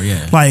etiquette, bro.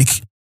 Yeah. like,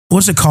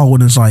 what's it called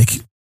when it's like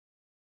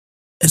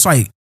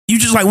you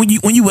just like when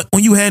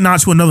you head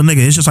out to another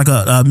nigga, it's just like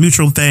a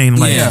mutual thing.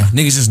 Like, yeah,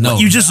 niggas just know.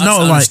 you just That's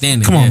know, like,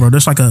 understanding, come on, yeah. bro.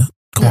 There's like a,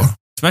 come on.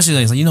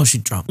 Especially like, you know, she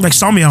drunk. Like,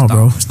 stall me out,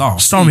 bro.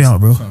 Stall me out,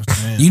 bro.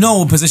 You know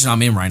what position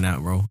I'm in right now,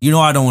 bro. You know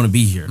I don't want to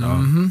be here,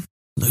 dog. Mm-hmm.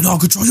 Like, no,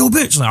 control your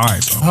bitch. Like, all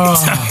right,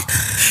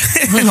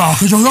 bro.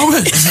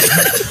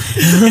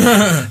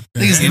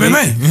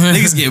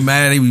 Niggas get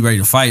mad. They be ready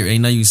to fight.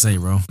 Ain't nothing you can say,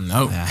 bro.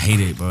 No. I hate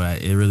it, bro.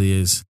 It really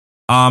is.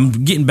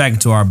 Getting back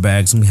into our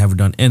bags, we haven't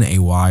done in a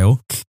while.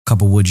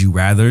 Couple would you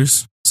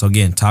rather's. So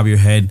again, top of your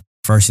head,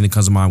 first thing that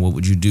comes to mind, what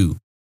would you do?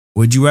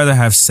 Would you rather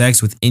have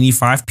sex with any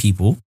 5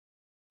 people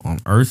on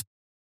Earth,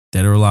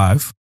 dead or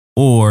alive,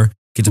 or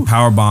get to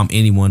power bomb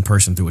any one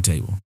person through a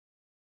table?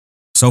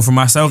 So for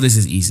myself, this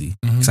is easy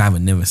because I have a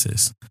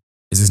nemesis.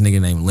 It's this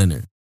nigga named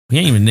Leonard. He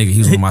ain't even a nigga. He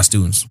was one of my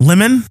students.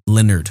 Leonard.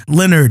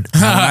 Leonard.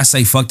 Now, when I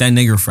say fuck that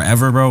nigga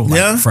forever, bro, like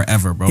Yeah.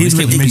 forever, bro. He This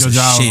kid was a made piece your of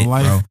job shit,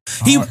 life bro.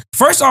 He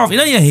first off,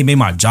 he made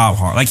my job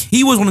hard. Like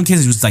he was one of the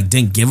kids who just like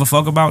didn't give a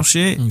fuck about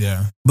shit.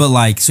 Yeah. But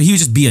like, so he would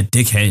just be a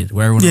dickhead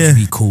where everyone else Yeah. would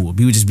be cool.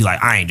 He would just be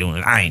like, I ain't doing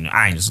it. I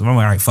ain't just. I'm like,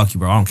 all right, fuck you,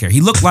 bro. I don't care.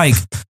 He looked like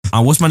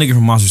what's my nigga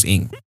from Monsters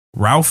Inc?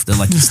 Ralph, the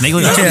like snake.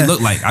 That's what he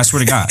looked like. I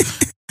swear to God.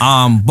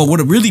 But what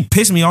really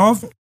pissed me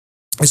off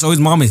is so his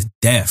mom is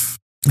deaf.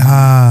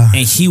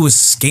 And he was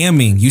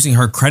scamming using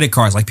her credit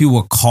cards. Like people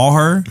would call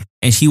her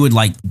and he would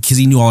like, because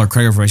he knew all her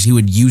credit information, he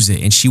would use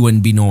it and she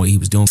wouldn't be knowing what he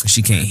was doing because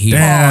she can't hear.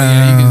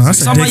 Damn, that's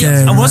So a I'm like,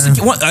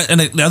 dickhead, and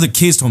the other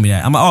kids told me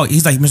that. I'm like, oh,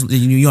 he's like,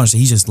 you understand?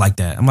 He's just like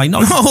that. I'm like, no,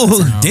 that's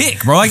a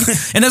dick, bro. Like,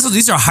 and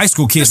these are high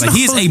school kids. Like,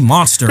 he is a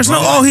monster. There's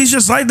bro. no, oh, he's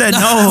just like that.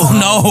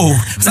 No.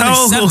 It's not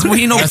No. acceptable.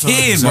 He no That's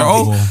kid,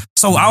 unacceptable. bro.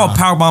 So I would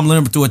powerbomb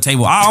Leonard through a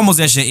table. I almost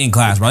that shit in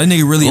class, bro. That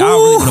nigga really, I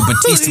really would have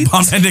Batista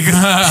bomb that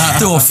nigga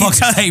through a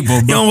fucking table,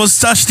 You bro. almost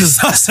touched us.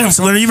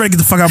 So Leonard, you better get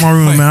the fuck out of my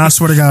room, man. I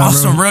swear to God, On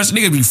bro. some rush,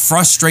 nigga be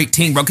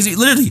frustrating, bro. Because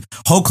literally,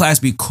 whole class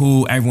be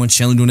cool, everyone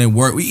chilling, doing their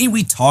work.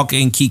 We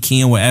talking,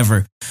 kikiing,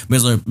 whatever.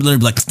 But literally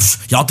be like,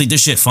 y'all think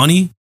this shit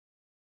funny?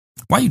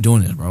 Why are you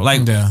doing this, bro?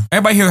 Like,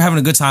 everybody here having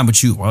a good time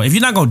but you, bro. If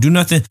you're not gonna do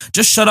nothing,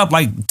 just shut up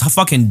like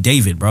fucking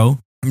David, bro.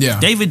 Yeah.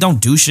 David don't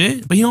do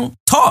shit, but he don't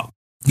talk.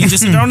 He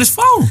just sit there on his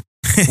phone.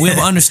 We have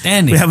an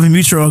understanding. We have a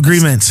mutual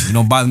agreement. You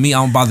don't bother me,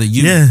 I don't bother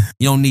you. Yeah.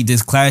 You don't need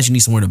this class, you need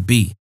somewhere to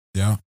be.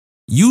 Yeah.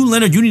 You,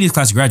 Leonard, you need this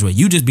class to graduate.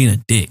 You just being a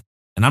dick.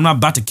 And I'm not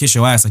about to kiss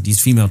your ass like these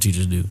female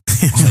teachers do.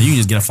 So you can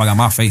just get the fuck out of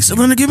my face. So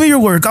Leonard, give me your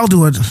work. I'll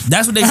do it.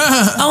 That's what they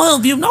I'll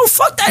help you. No,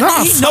 fuck that.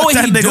 No, He fuck know what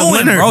that he nigga doing,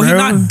 Leonard, bro. He bro.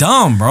 not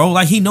dumb, bro.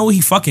 Like, he know what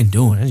he fucking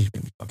doing. That just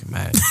made me fucking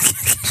mad.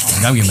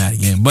 I'm getting mad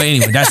again. But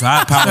anyway, that's what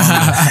I power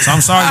on. So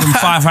I'm sorry to them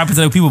 5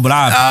 hypothetical people, but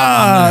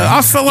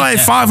I feel like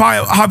 5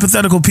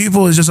 hypothetical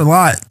people is just a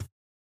lot.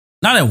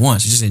 not at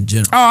once, just in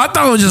general. Oh, I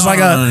thought it was just I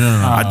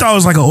thought it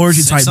was like an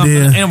orgy type deal.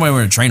 Ain't nobody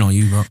would train on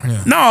you, bro.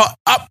 Yeah. No,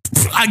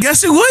 I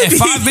guess it would If be.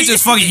 5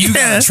 bitches fucking you,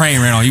 Yeah. got a train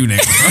ran on you,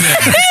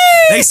 nigga.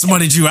 They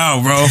smutted you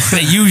out, bro.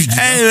 They used you.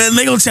 Hey, man,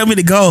 they gonna tell me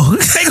to go.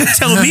 They gonna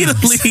tell me to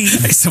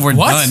leave. They said we're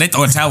What? done. They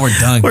throw a towel, we're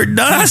done. We're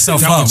done. Put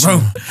yourself up,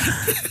 bro.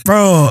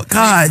 Bro,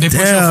 God They push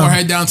your damn.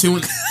 forehead down too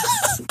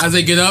as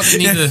they get up. You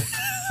need to.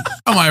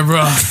 I'm like,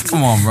 bro.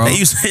 Come on, bro. They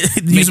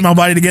using my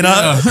body to get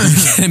up.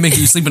 They make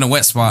you sleep in a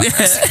wet spot.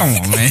 Come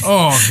on, man.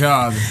 Oh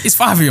God. It's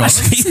 5-year-olds.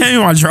 Can you give me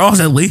my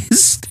drawers at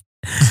least?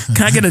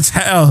 Can I get a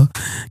towel?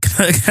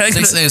 Can I They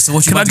get said, so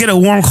what you can I about get a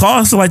warm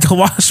cloth to like to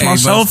wash Hey, bro,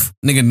 myself?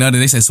 nigga nutted.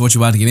 They said, so what you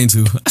about to get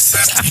into?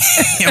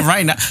 Yeah,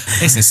 right now.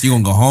 They said, so you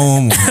gonna go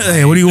home? Or,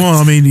 Hey, what do you want?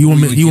 I mean, you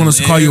want us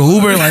to call you an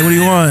live. Uber? Like, what do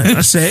you want?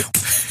 I said,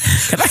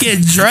 can I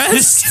get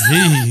dressed?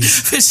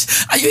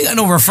 Bitch, you ain't got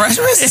no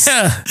refreshments?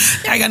 Yeah,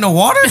 You ain't got no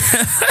water?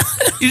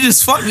 You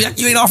just fucked me.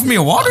 You ain't offer me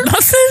a water?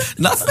 nothing.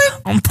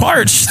 Nothing? I'm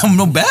parched.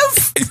 No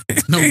Bev?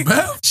 No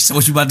bell. She said,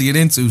 what you about to get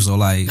into? So,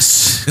 like,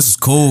 this is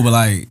cool, but,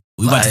 like,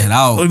 we about to head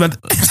out. What about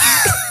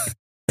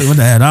what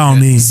the hell? I don't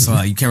mean. So,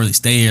 like, you can't really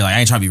stay here. Like, I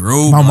ain't trying to be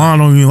rude. My but, mom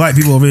don't even like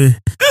people over here.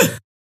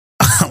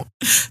 I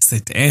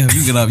said, damn,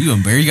 you get up. You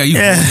embarrassed. You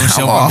Yeah, got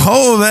I'm a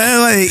hoe, man.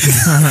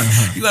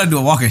 Like, You gotta do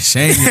a walk of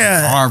shame. Yeah.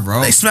 Yeah. Hard, bro.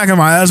 they smacking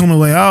my ass on the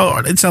way out.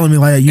 Or they telling me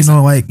like, you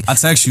know, like, I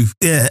text you.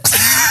 yeah.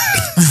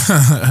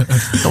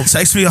 Don't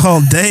text me a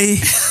whole day.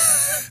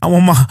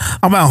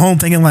 I'm at home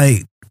thinking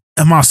like,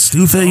 am I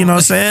stupid? You know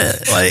what I'm saying?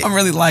 Like, I'm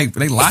really like,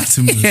 they lied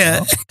to me. Yeah.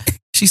 Bro.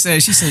 She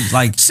said,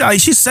 like,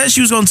 she said she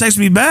was gonna text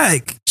me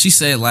back. she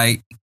said,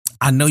 like,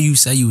 I know you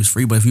said you was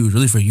free, but if you was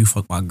really free, you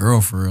fuck my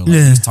girl for real. Like,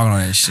 Yeah. he was talking all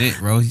that shit,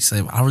 bro. He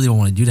said, I really don't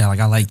want to do that. Like,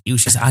 I like you.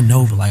 She said, I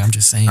know, but like, I'm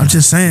just saying. I'm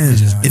just saying,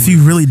 just if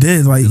you really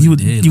did, like, Really you would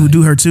did, you would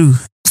like- do her too.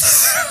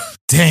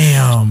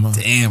 Damn.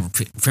 Damn,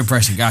 peer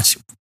pressure got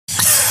you.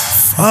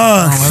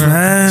 Fuck,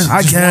 man.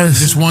 I guess.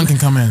 Just one can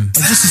come in.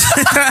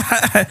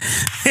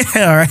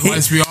 Yeah, all right.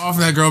 Lights be off,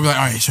 and that girl be like,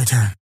 all right, it's your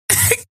turn.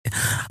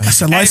 I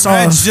said lights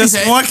man, off. just He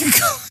said- one can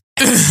come.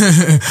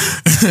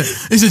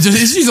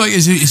 She's like,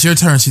 it's your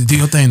turn. She do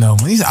your thing though.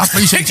 He said, I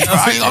appreciate you. I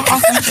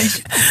appreciate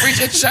you.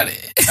 Appreciate you,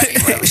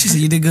 Shotty. She said,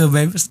 you did good,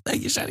 baby.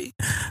 Thank you, Shotty.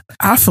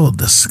 I feel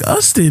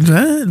disgusting,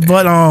 man.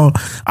 But I'll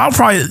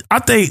probably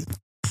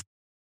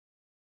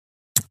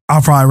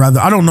rather,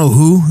 I don't know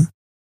who,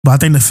 but I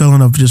think the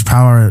feeling of just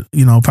power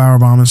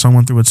bombing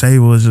someone through a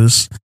table is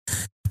just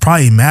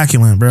probably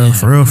immaculate, bro. Yeah.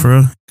 For real.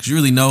 Because you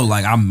really know,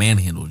 like, I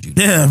manhandled you.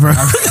 Yeah, bro.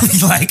 I really,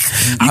 like,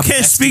 You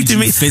can't speak to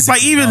me.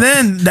 Like, even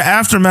then, the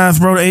aftermath,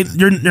 bro, ain't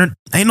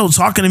no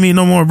talking to me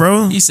no more,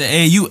 bro. He said,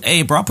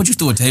 hey, bro, I put you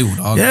through a table,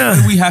 dog. Yeah.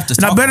 What do we have to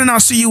And I talk better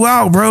not see you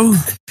out, bro.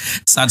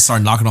 So I just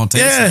started knocking on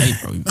tables. Yeah. Hey,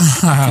 bro,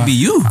 it could be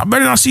you. I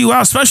better not see you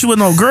out, especially with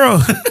no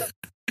girl.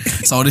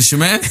 So this your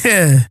man?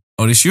 Yeah.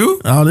 Oh, this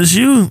you? Oh, this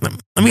you.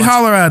 Let me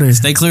holler at her.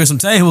 Stay clear of some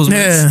tables,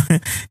 miss. Yeah.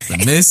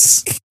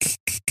 Miss.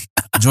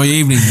 Enjoy your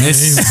evening,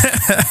 miss.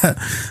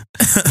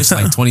 It's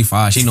like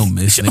 25. She no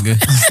miss, nigga.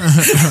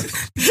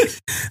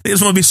 They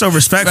just want to be so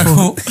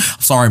respectful.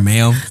 I'm sorry,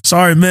 ma'am.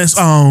 Sorry, miss.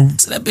 So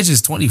that bitch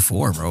is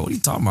 24, bro. What are you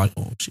talking about?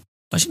 Oh,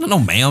 she don't know,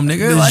 ma'am,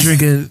 nigga. Like,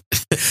 drinking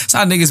that's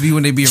how niggas be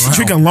when they be around.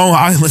 drinking Long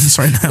Island's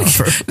right now,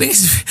 bro.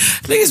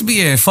 niggas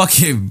be in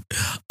fucking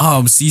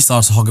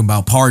seesaws talking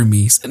about pardon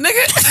me. So,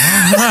 nigga,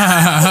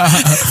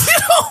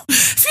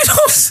 if you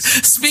don't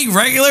speak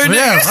regular, nigga,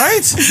 Yeah,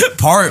 right?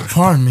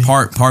 Pardon me.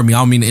 Pardon me. I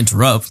don't mean to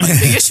interrupt. Like,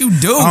 yes, you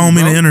do. I don't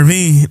mean to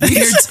intervene.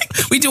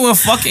 We doing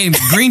fucking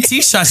green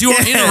tea shots. You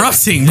are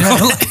interrupting, bro.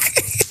 Like,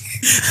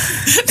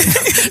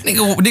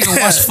 nigga,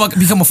 watch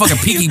become a fucking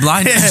Peaky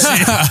Blinder. And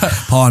shit.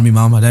 Pardon me,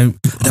 mom. I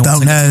don't Don't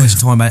know. what you're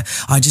talking about.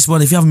 I just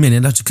want, if you have a minute,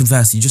 I'd like to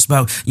confess to you just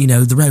about,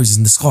 the roses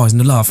and the scars and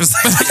the love. It's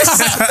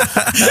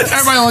like,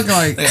 Everybody looking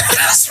like,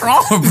 what's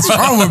wrong with bro?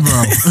 wrong with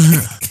bro?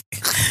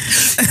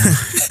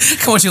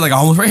 Come on, you like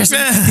all over here.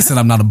 He said,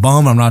 I'm not a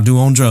bum. I'm not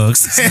doing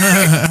drugs.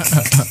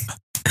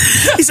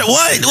 He said,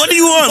 "What? What do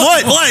you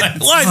want?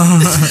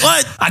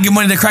 What? I give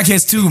money to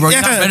crackheads too, bro.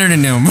 You're not Yeah. better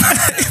than them.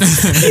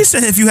 He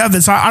said, if you have the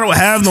time, I don't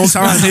have no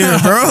time here,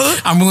 bro.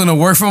 I'm willing to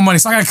work for my money,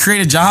 so I gotta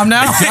create a job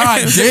now.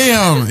 God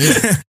damn.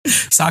 Yeah.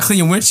 So I clean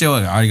your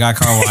windshield. I already got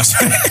a car wash.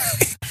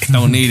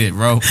 Don't need it,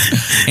 bro.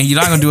 And you're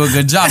not gonna do a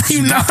good job. You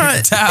You're not not.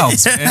 paper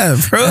towels, Yeah, man.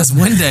 bro. That's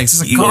Windex.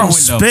 It's a You car gonna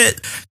window.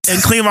 spit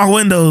and clean my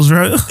windows,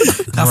 bro.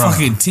 That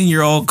fucking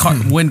 10-year-old car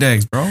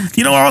Windex, bro.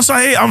 You know what else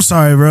I hate? I'm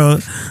sorry, bro.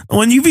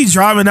 When you be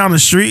driving down the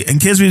street and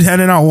kids be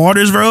handing out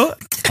waters, bro.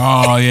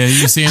 Oh yeah,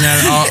 you seeing that?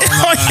 Oh,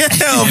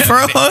 yeah,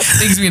 bro.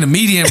 Niggas be in the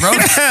median, bro.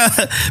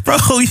 Bro,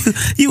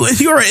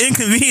 you're an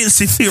inconvenience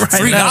to me right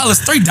now.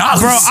 $3.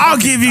 Bro, I'll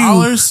give you,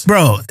 $3?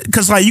 bro,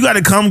 because like you got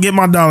to come get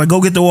my dollar,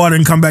 go get the water,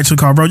 and come back to the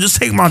car, bro. Just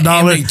take my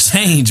dollar, And they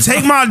change, bro.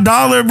 take my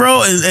dollar,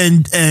 bro,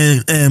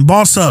 and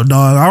boss up,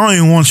 dog. I don't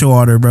even want your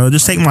water, bro.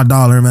 Just take my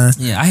dollar, man.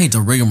 Yeah, I hate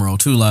the rigmarole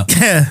too, like.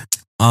 Yeah,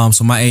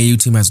 So my AAU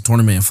team has a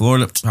tournament in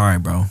Florida. All right,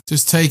 bro.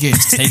 Just take it.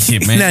 Take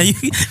it, man. now you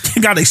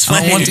got to I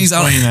explain. don't want these.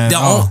 Explain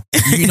that.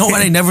 You know why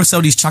they never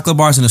sell these chocolate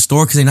bars in the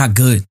store? Because they're not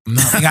good.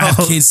 They gotta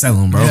have kids sell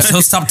them, bro. So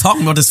stop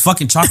talking about this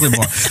fucking chocolate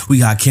bar. We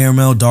got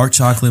caramel, dark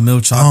chocolate,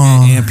 milk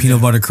chocolate, and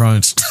peanut butter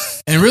crunch.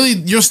 And really,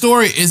 your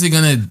story isn't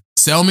gonna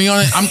sell me on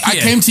it. I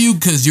came to you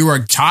because you were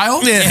a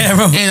child, Yeah,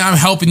 bro. and I'm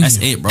helping you.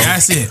 That's it, bro.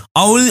 That's it.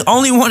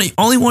 Only one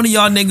of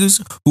y'all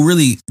niggas who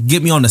really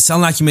get me on the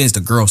selling acumen is the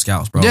Girl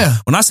Scouts, bro. Yeah.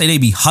 When I say they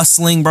be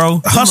hustling,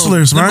 bro.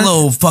 Hustlers, them man.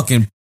 little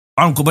fucking,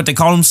 I don't know what they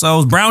call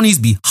themselves. Brownies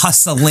be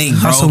hustling, bro.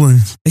 Hustling.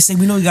 They say,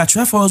 we know you got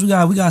trefoils, we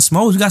got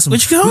smokes, we got some,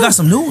 What you got? we got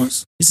some new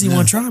ones. You see, you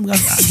want to try them? I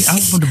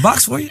opened the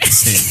box for you. I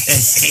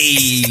said,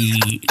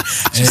 hey.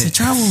 She said,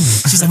 try one.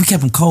 She said, we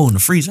kept them cold in the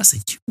freezer. I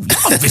said,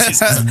 y'all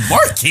bitches is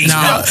working.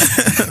 Now,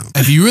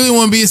 if you really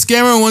want to be a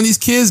scammer with one of these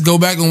kids, go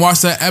back and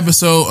watch that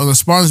episode of the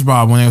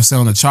SpongeBob when they were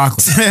selling the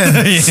chocolate.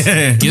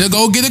 Yeah.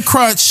 Get a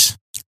crutch,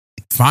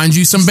 find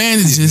you some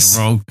bandages,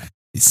 Bro.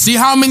 see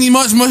how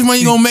much money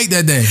you gonna make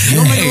that day. You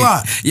gonna make a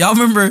lot. Y'all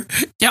remember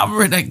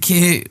that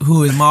kid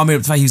who his mom made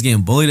up the fact he was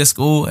getting bullied at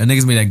school and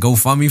niggas made that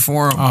GoFundMe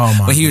for him? Oh,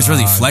 my But he was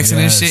really God, flexing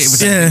yes. and shit with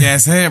that Yeah. big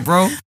ass head,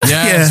 bro.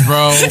 Yes, Yeah.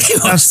 bro. He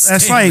was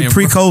That's scamming, like bro.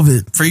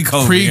 pre-COVID.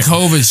 Pre-COVID.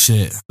 Pre-COVID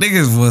shit.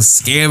 Niggas was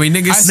scamming.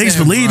 Niggas Niggas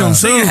said, believe them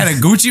bruh. too. Nigga had a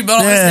Gucci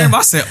belt on his Yeah. head.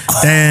 I said, oh,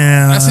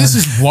 Damn. This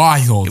is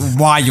wild.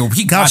 why yo?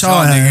 He got Got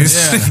y'all y'all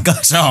niggas. ass. Yeah.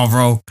 Got y'all,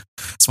 bro.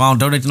 That's why I don't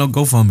donate to no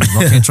GoFundMe,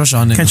 bro. Can't trust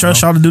y'all niggas. Can't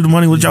trust y'all to do the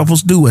money. What y'all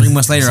supposed to do with 3 it?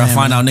 months later, I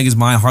find out niggas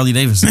buying Harley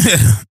Davidson.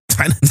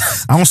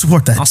 I don't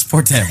support that. I'll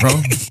support that, bro.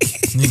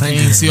 You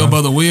can't see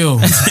above the wheel.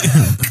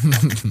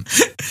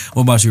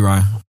 What about you,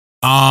 Ryan?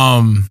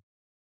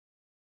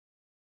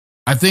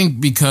 I think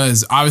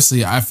because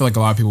obviously I feel like a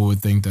lot of people would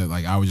think that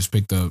like I would just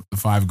pick the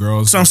 5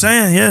 girls. That's what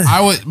I'm saying. Yeah.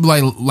 I would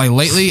like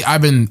lately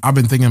I've been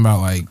thinking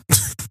about like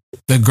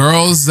the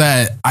girls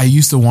that I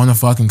used to want to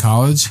fuck in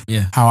college.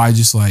 Yeah. How I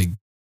just like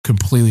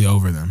completely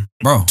over them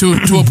Bro. to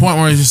a point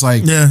where it's just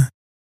like Yeah.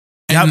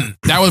 and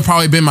that would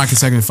probably been my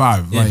consecutive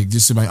 5. Yeah. Like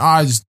just to be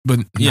like but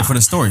Yeah, nah. for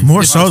the story.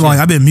 More If so, I was like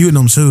I've been muting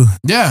them too.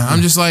 Yeah,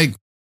 I'm just like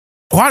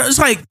Why? It's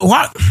like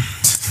what?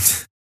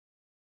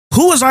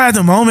 Who was I at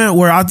the moment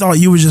where I thought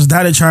you were just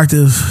that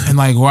attractive? and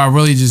like where I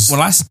really just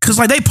Well, Because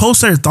like they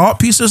post their thought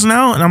pieces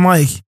now, and I'm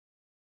like,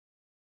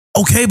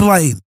 okay, but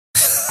like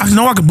I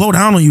know I could blow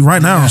down on you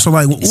right now. Yeah. So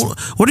like,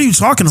 what are you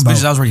talking about?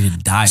 bitches, I was ready to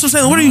die. So I'm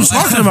saying, what are you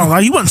talking about?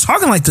 Like you wasn't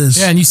talking like this.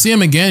 yeah, and you see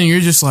him again and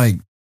you're just like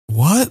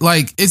what?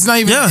 Like it's not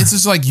even Yeah. it's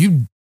just like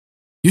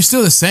you're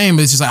still the same,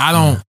 but it's just like I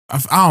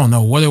don't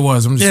know what it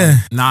was. I'm just Yeah.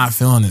 like, not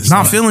feeling it.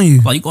 Not So, feeling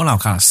you. Like, you going out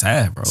kind of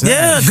sad, bro.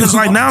 Yeah, because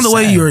like now the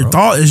way Sad, your bro.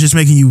 thought is just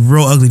making you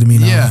real ugly to me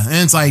now. Yeah, and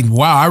it's like,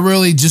 wow, I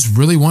really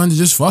wanted to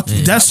just fuck you.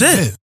 Yeah. That's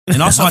it.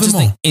 And also, I Nothing just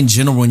more. think in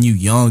general, when you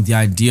young, the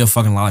idea of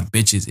fucking a lot of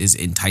bitches is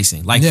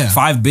enticing. Like Yeah.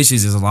 5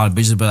 bitches is a lot of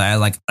bitches, but I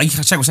like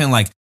Check was saying,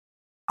 like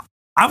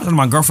I was with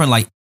my girlfriend.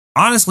 Like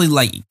honestly,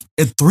 like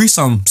a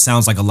threesome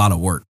sounds like a lot of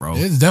work, bro.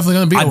 It's definitely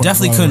gonna be. I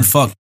definitely couldn't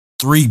fuck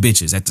 3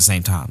 bitches at the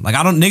same time. Like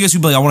I don't niggas who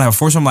be like I want to have a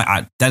foursome. Like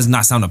that does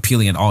not sound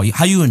appealing at all.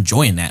 How you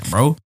enjoying that,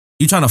 bro?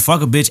 You trying to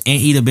fuck a bitch and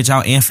eat a bitch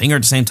out and finger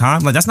at the same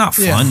time? Like that's not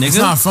fun, nigga. It's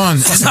not fun.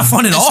 It's not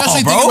fun at all,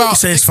 Especially bro. think You about-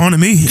 say it's fun to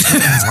me. All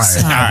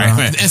right,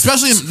 man.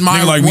 Especially Nigga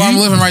where like me? I'm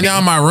living right now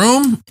in my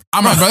room.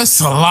 I'm like, bro, there's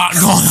a lot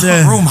going on.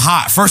 Yeah. Room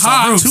hot. First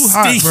Hot. off, room Too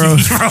hot, stinky, bro.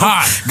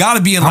 Hot.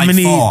 Gotta be in I'm like gonna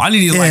need- fall. I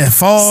need it yeah, like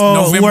fall,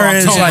 November, where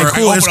it's October. like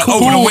cool, it's Open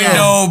the cool,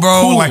 window,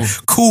 bro. Cool. Like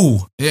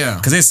cool. Yeah.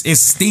 Cause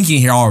it's stinking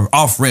here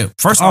off rip.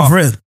 First Off off,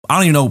 rip. I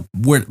don't even know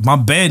where my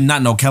bed.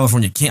 Not no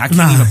California. I can't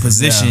Nah. even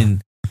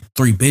position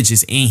 3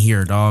 bitches in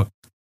here, dog.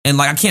 And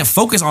like I can't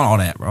focus on all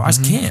that, bro. I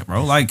just can't,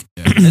 bro. Like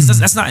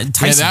that's not Yeah,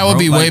 enticing. that would bro.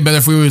 be Like, way better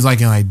if we was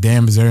like in like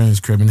Dan Bazarian's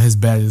crib and his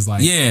bed is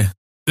like Yeah,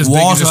 this big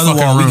walls in to this other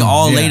fucking wall. We room. can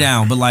all Yeah. lay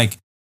down, but like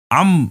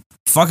I'm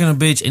fucking a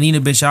bitch and eating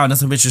a bitch out, and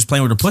that's a bitch just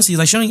playing with her pussy.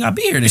 Like she don't even gotta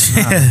be here.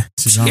 Nigga.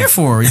 She's here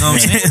for her, you know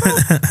what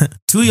I'm saying?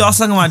 2 of y'all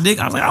sucking my dick.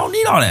 I was like, I don't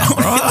need all that,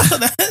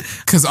 bro.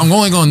 Because I'm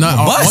only going nut.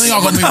 Bust. Only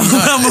y'all gonna make me I'm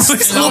nut.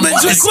 a little bit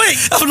too quick.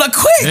 I'm like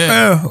quick.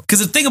 Yeah. Because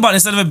the thing about it,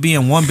 instead of it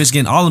being one bitch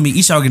getting all of me,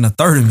 each y'all getting a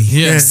third of me.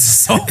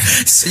 Yes.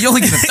 So you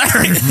only get a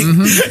third,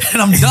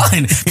 and I'm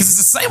done. Because it's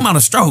the same amount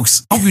of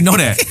strokes. I hope you know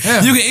that.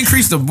 Yeah. You can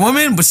increase the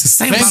woman, but it's the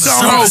same amount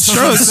of Strokes.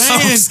 strokes.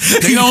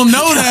 Strokes. They don't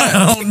know that.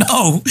 I don't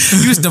know.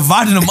 You just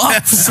dividing them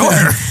up. Sure.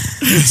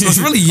 So it's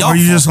really y'all. Or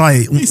you just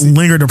like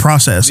linger the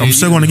process. I'm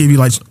still going to give you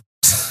like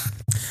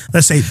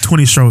let's say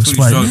 20 strokes. 20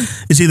 but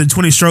strokes. it's either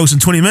 20 strokes in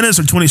 20 minutes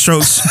or 20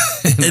 strokes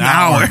in an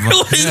hour. bro.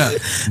 Yeah.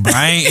 But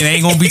it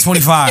ain't gonna be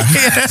 25.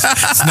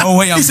 There's no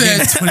way I'm He said,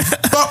 getting 20.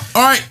 "Oh,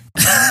 all right,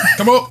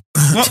 come on."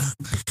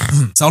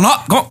 So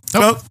not go.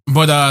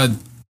 But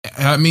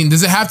I mean,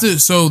 does it have to?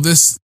 So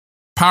this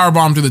power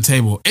bomb through the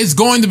table, it's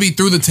going to be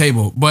through the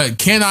table. But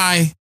can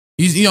I?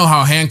 You know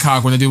how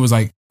Hancock, when the dude was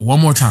like, "One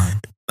more time."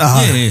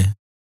 Yeah.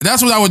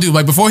 That's what I would do.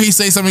 Like before he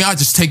say something, I'd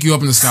just take you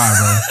up in the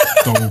sky,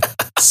 bro. Go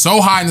so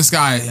high in the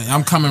sky,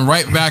 I'm coming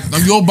right back.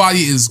 Your body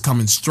is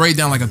coming straight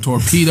down like a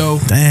torpedo.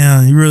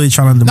 Damn, you really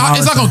trying to demolish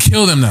It's not gonna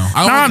kill them though.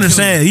 I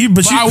understand.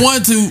 But I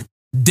wanted to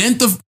dent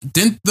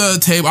the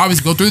table.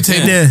 Obviously, go through the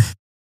table. Yeah.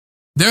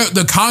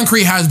 The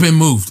concrete has been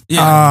moved.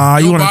 Yeah.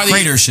 You Your want body-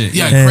 crater shit.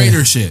 Yeah,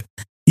 crater shit.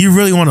 You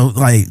really want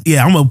to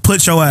I'm gonna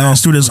put your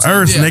ass through this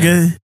earth, Yeah.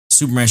 nigga.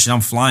 Superman shit. I'm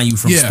flying you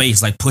from Yeah.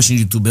 space, like pushing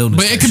you through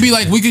buildings. But it could be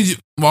like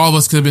all of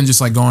us could have been just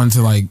like going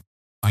to like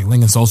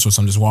Lincoln Social or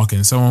something, just walking.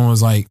 And someone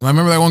was like, I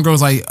remember that one girl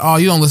was like, "Oh,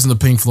 you don't listen to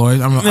Pink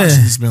Floyd." I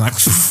should just been like,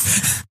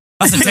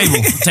 That's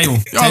a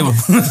table.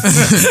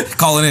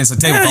 Call it in. It's a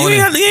table. Call You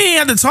it in. ain't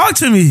have to talk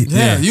to me.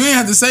 yeah, you ain't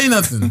have to say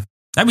nothing.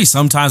 That'd be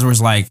sometimes where it's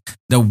like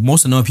the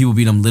most annoying people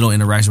be them little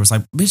interactions where it's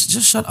like, bitch,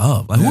 just shut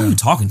up. Like, who are you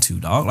talking to,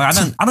 dog? Like,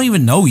 I don't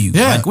even know you.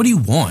 Yeah. Like, what do you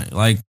want?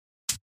 Like,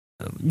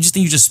 you just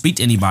think you just speak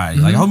to anybody.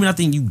 Like, I hope you're not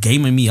thinking you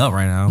gaming me up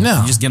right now. No.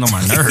 You're just getting on my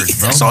nerves,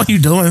 bro. That's all you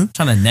doing.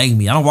 Trying to nag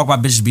me. I don't walk by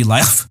bitches and be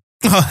like,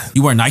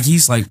 you wear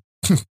Nikes? Like,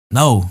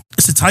 no.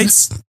 It's the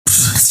tights,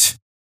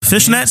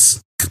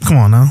 fishnets. Come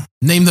on now.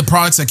 Name the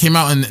products that came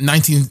out in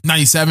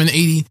 1997,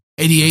 80,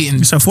 88, and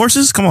You said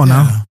forces. Come on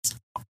now.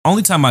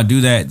 Only time I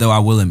do that, though, I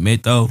will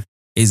admit, though,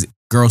 is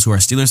girls who are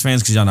Steelers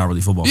fans because y'all not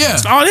really football Yeah.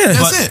 fans. Oh yeah.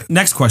 That's But it.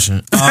 next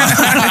question.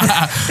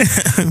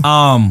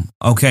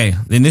 Okay,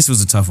 then this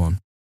was a tough one.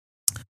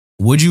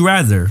 Would you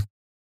rather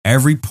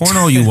every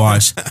porno you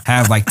watch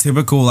have like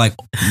typical like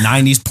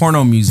 90s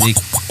porno music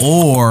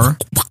or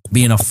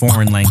be in a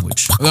foreign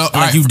language? Well, Like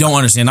alright. you don't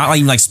understand, not like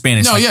even like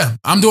Spanish. No, like, yeah,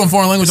 I'm doing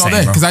foreign language all Same,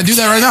 day bro. because I do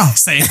that right now,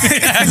 Same.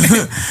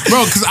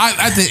 bro. Because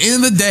at the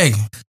end of the day,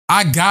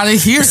 I gotta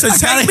hear it. It's a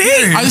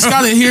technique. I just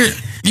gotta hear it.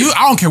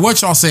 I don't care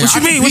what y'all say. What you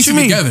I can mean? What piece you it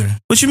mean? Together.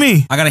 What you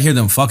mean? I gotta hear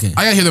them fucking.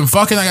 I gotta hear them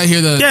fucking. I gotta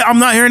hear the Yeah, I'm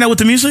not hearing that with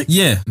the music.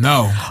 Yeah.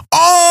 no.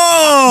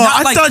 Oh, Not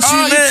I like- thought you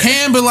Oh, you meant.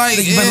 can, but like,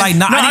 But like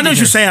not No, I know what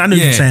you're saying. I know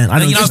what you're saying. I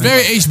know Like, what it's you're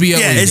very HBO.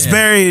 Yeah, it's Yeah.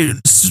 very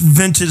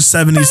vintage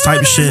 70s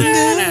type shit.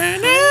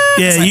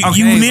 Yeah, like, okay, but-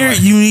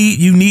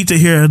 you need to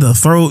hear the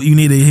throat. You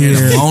need to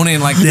hear. moaning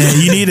like Yeah,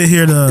 you need to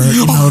hear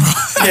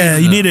the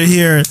you need to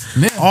hear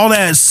all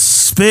that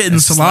spit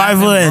and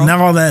saliva slapping, and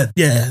bro. all that.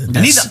 Yeah,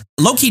 I need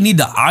low key need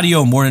the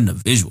audio more than the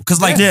visual.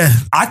 Cause like Yeah.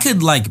 I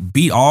could like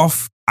beat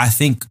off, I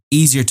think,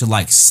 easier to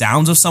like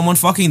sounds of someone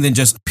fucking than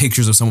just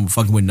pictures of someone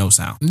fucking with no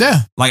sound.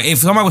 Yeah. Like if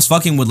somebody was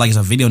fucking with like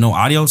a video, no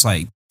audio, it's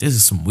like this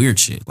is some weird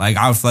shit. Like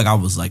I would feel like I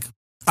was like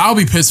I'll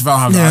be pissed if I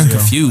don't have the Yeah. audio.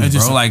 confused, I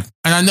just- bro. Like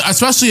and I know,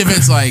 especially if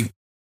it's like,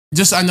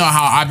 just I know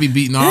how I be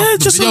beating off. Yeah,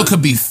 the just video a-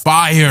 could be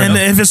fire. and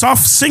if it's off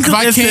sync, if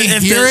I can't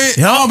hear it,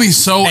 yeah. I'll be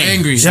so Hey,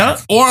 angry. yeah.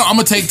 Or I'm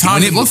gonna take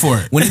time to look for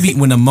it.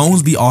 when the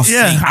moans be off.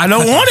 Yeah, sync, I don't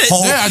cut the want it.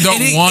 whole- Yeah, I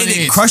don't and want and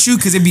it. crush you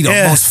because it'd be the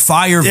Yeah. most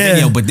fire Yeah.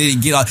 video, but then it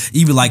get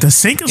you be like The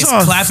sync is it's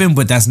off. clapping,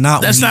 but that's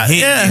not. That's when not- he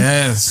hit. yeah.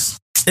 Yes.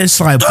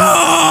 It's like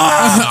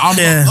I'm,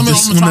 yeah, I'm when trying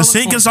to the look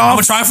sync for is it. I'm off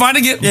gonna try to find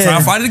it again. Yeah. Try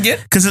to find it again.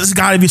 because it's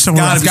got to be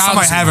somewhere. Gotta else. be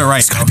somebody have it right.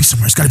 It's got to be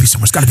somewhere. It's got to be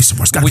somewhere. It's got to be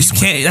somewhere. It's got to Well, be you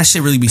somewhere. can't. That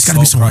shit really be gotta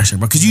soul be somewhere. crushing,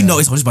 bro. Because you know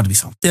it's always about to be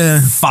something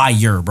Yeah.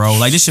 fire, bro.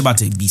 Like this shit about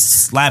to be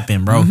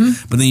slapping, bro.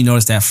 But then you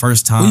notice that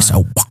first time We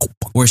so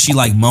where she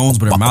like moans,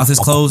 but her mouth is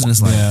closed, and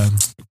it's like, Yeah.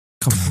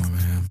 come on,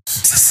 man.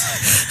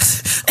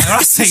 Like,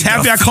 I say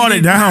happy I caught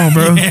it down,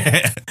 bro.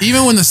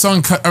 Even when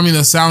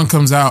the sound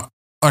comes out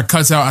or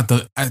cuts out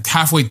at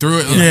halfway through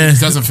it, like, Yeah. it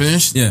doesn't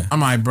finish. Yeah. I'm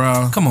like,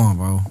 bro. Come on,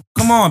 bro.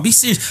 Come on, be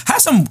serious.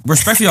 Have some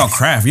respect for y'all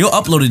craft. You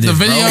uploaded this. The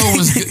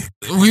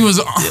video was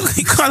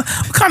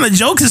What kind of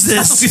joke is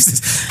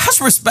this? Have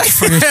some respect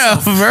for Yeah,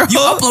 yourself. bro. You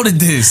uploaded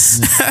this.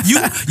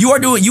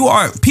 You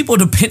are people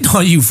depend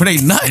on you for they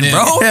nut,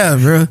 bro. Yeah,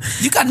 bro.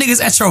 You got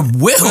niggas at your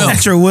will.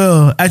 At your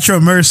will, at your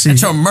mercy.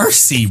 At your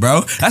mercy,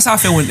 bro. That's how I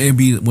feel when it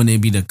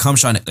be the cum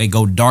shot and they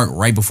go dark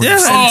right before Yeah,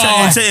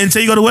 the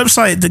until you go to the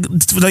website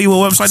to tell you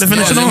what website to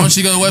finish Yeah, it then on. once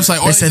you go to the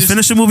website, or They said just-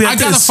 finish the movie I at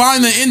gotta this.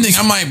 find the ending.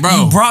 I'm like,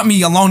 bro, You brought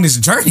me along this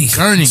journey.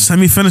 journey. Let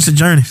me finish the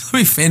journey. Let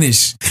me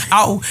finish.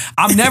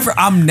 I'm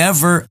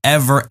never,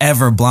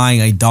 ever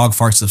buying a dog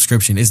fart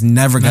subscription. It's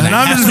never gonna And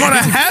I'm happen. just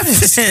gonna have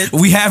it.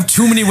 We have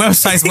too many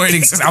websites where it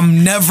exists.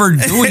 I'm never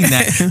doing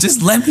that.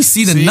 Just let me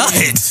see the nut.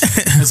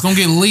 It's gonna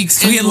get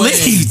leaked. We get anyway.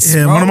 leaked.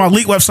 Yeah, bro. one of my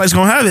leak websites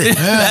gonna have it.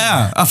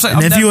 Yeah. I'm saying,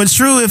 And if you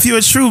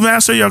a true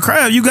master of your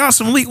craft, you got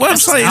some leak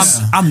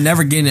websites. I'm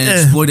never getting an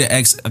Yeah. Exploited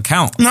X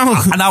account. No.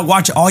 And I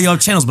watch all your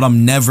channels, but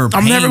I'm never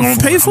never gonna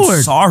pay for I'm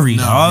it. sorry,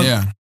 dog.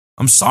 Yeah.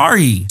 I'm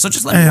sorry. So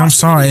just let me Hey, watch I'm the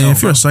sorry. video,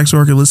 If you're bro. a sex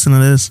worker listening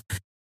to this,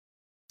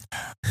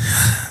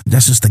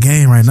 that's just the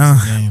game right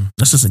now. Game.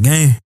 That's just a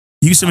game.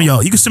 You can send me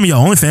your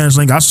OnlyFans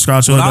link. I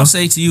subscribe to What it. I'll Though.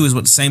 say to you is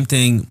what the same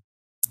thing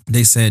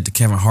they said to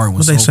Kevin Hart when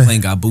What'd they Soul say?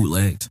 Plane got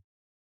bootlegged.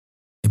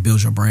 It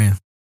builds your brand.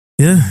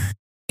 Yeah.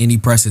 any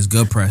press is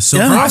good press. So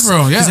Yeah. For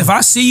real, yeah. Because if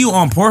I see you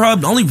on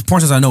Pornhub, the only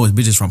porn stars I know is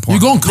bitches from Pornhub. You're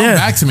gonna come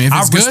back to me if I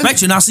it's good.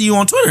 respect you and I see you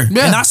on Twitter.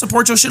 Yeah. And I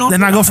support your shit on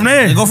Then I go from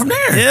there. And go from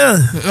there. Yeah.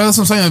 That's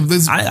what I'm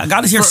saying. I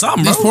gotta hear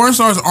something, bro. These porn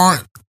stars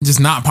aren't just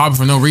not popular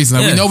for no reason.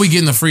 Like, Yeah. we know we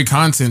getting the free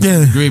content to Yeah.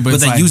 a degree, but But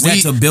it's they like use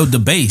that to build the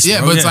base. yeah,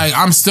 bro. but it's like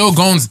I'm still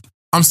going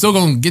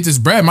to get this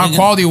bread. My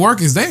quality of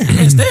work is there.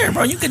 it's there,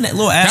 bro. You get that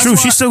little ass. True,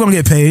 she's still gonna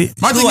get paid.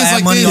 My thing little is ad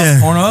like money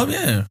this. off Pornhub,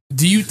 yeah.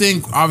 Do you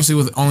think, obviously,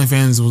 with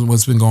OnlyFans,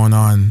 what's been going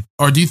on,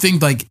 or do you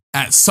think, like,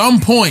 at some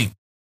point,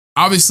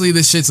 obviously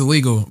this shit's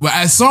illegal, but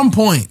at some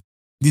point,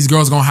 these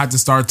girls gonna have to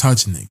start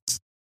touching niggas?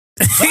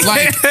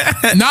 Like,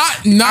 not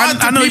I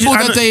the know people you-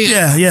 I that know- they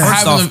yeah.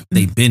 First have. off,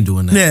 they've been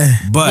doing that. Yeah.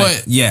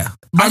 But yeah.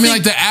 I mean, think-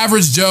 like, the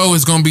average Joe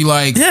is gonna be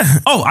like, Yeah.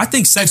 Oh, I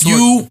think sex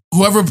work.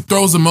 whoever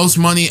throws the most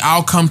money,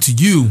 I'll come to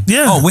you.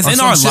 Yeah. Oh, within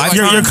some our shit like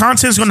lifetime, your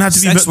content's gonna have to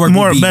sex be work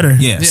more will be, better.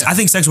 Yes, Yeah. I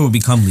think sex work will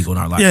become legal in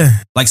our life. Yeah.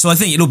 Like, so I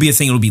think it'll be a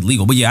thing. It'll be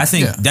legal. But yeah, I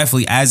think Yeah.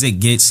 definitely as it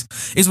gets,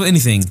 it's with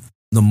anything.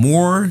 The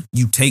more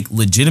you take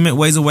legitimate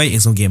ways away,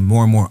 it's gonna get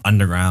more and more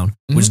underground,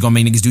 which is gonna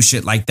make niggas do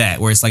shit like that.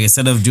 Where it's like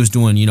instead of just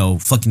doing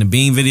fucking the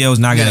bean videos,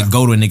 now I gotta Yeah.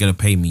 go to a nigga to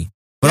pay me.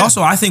 But Yeah.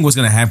 also, I think what's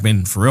gonna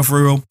happen for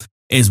real,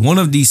 is one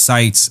of these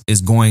sites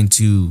is going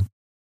to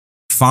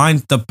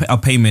find a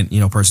payment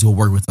person who'll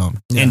work with them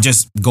and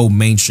just go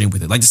mainstream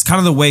with it. Like it's kind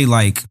of the way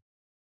like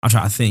I'm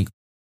trying to think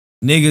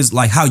niggas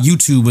like how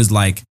YouTube was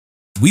like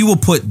we will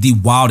put the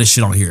wildest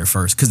shit on here at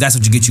first because that's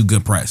what you get you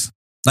good press.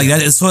 Like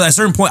that. So at a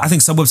certain point, I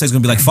think some websites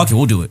gonna be like fuck it,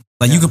 we'll do it.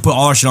 Like you can put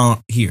all our shit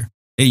on here.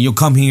 And you'll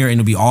come here and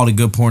it'll be all the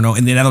good porno,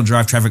 and then that'll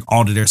drive traffic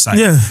all to their site.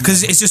 Yeah.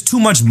 because it's just too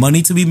much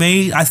money to be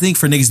made. I think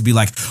for niggas to be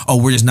like,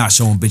 oh, we're just not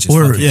showing bitches.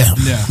 Or fucking. yeah.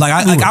 Yeah. Like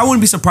I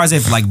wouldn't be surprised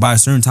if like by a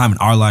certain time in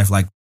our life,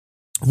 like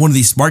one of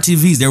these smart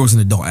TVs, there was an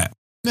adult app.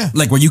 Yeah.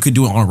 Like where you could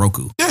do it on a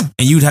Roku. Yeah.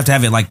 And you'd have to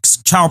have it like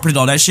child printed,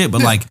 all that shit.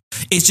 But Yeah. like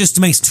it just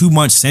makes too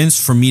much sense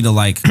for me to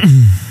like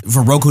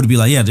for Roku to be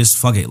like, yeah, just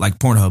fuck it. Like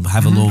Pornhub,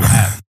 have a little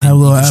app. Have a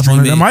little You can app stream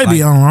on it. That might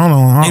be like, on. I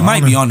don't know. it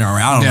might be on there.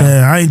 I don't know.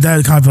 Yeah, I ain't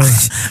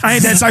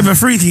that type of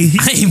freaky.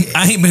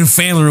 I ain't been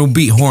family room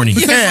beat horny.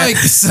 Yeah. Like,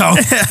 So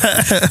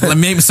like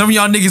maybe some of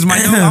y'all niggas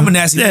might know I'm a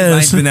nasty nigga. I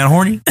ain't been that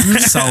horny.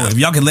 So if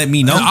y'all can let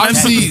me know.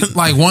 obviously,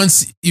 like,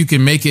 once you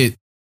can make it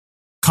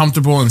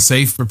comfortable and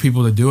safe for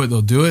people to do it,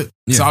 they'll do it.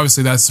 So Yeah.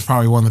 obviously that's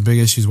probably one of the big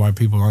issues why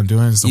people aren't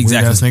doing it. It's the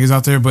Exactly. weird ass niggas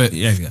out there. But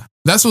yeah.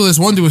 that's what this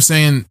one dude was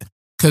saying,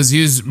 because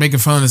he was making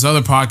fun of this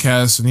other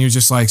podcast, and he was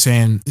just like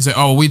saying, he's like,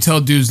 oh, we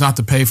tell dudes not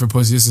to pay for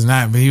pussy, this and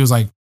that. But he was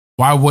like,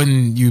 why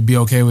wouldn't you be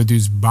okay with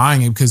dudes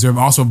buying it? Because they're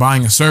also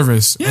buying a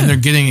service and they're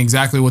getting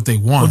exactly what they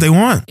want. What they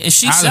want. If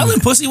she's Out of selling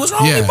it. pussy, what's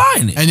wrong with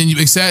buying it? And then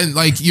you said,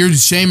 like, you're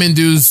shaming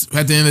dudes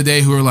at the end of the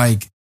day who are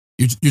like,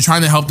 you're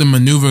trying to help them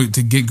maneuver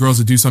to get girls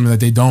to do something that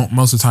they don't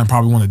most of the time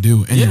probably want to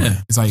do. Anyway,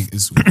 Yeah. it's like,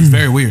 it's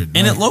very weird.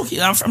 And Like, it low key,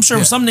 I'm sure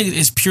Yeah. for some niggas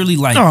it's purely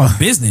like Oh.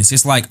 business.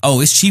 It's like,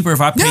 oh, it's cheaper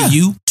if I pay Yeah.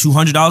 you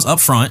 $200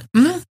 up front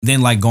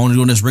than like going and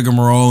doing this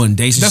rigmarole and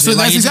dates and That's shit.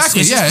 what- Like, that's it's just-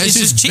 exactly- it's just- yeah, it's it's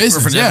just just cheaper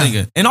for business, that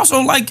yeah. nigga. And also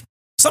like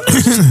some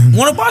niggas just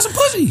want to buy some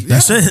pussy.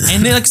 That's it.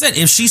 And then like I said,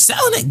 if she's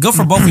selling it, good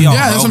for both of y'all.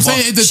 Yeah, that's bro. what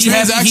I'm saying. The She happy,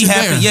 he transaction's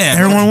happy. there. Yeah,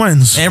 Everyone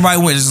wins.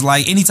 Everybody wins. It's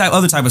like any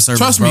other type of service,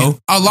 trust bro. me,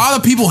 a lot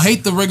of people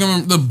hate the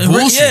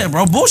bullshit. Yeah,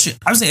 bro, bullshit.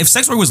 I was saying if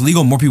sex work was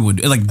legal, more people would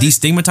do it. Like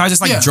destigmatize.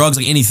 It's like Yeah. drugs,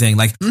 like anything.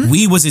 Like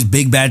weed was this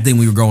big bad thing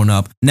when we were growing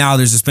up. Now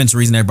there's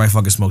dispensaries and everybody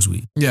fucking smokes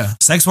weed. Yeah.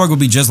 Sex work would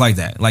be just like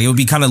that. Like it would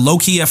be kind of low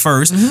key at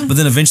 1st, but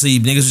then eventually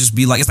niggas would just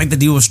be like, it's like the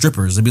deal with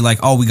strippers. It'd be like,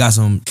 oh, we got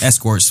some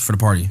escorts for the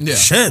party. Yeah.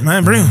 Shit,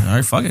 man, bring 'em. All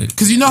right, fuck it.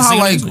 Because you know The how, same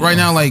like, thing, right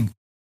yeah. now, like,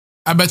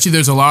 I bet you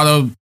there's a lot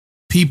of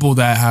people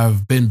that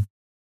have been,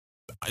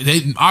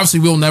 they obviously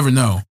we'll never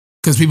know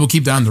because people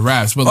keep that under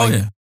wraps. But, like,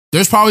 yeah.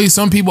 there's probably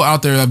some people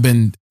out there that have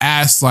been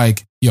asked,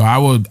 like, yo, I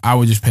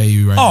would just pay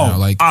you right now.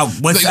 Like,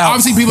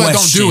 obviously people that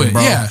don't do it.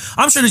 bro. Yeah.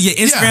 I'm sure there's your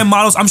Instagram Yeah.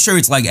 models. I'm sure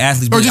it's like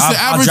athletes. Or but just the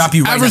I'll drop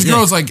you right average now.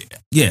 girl's like,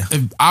 Yeah.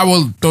 if I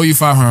will throw you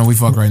 500, we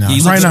fuck right now. Yeah,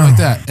 you Something look- like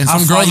that. And I'll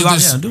some fly girls you will out,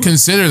 just yeah, do it.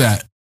 consider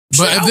that. But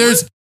Shit, if I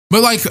there's,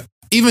 but like,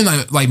 even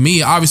like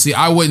me, obviously,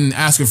 I wouldn't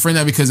ask a friend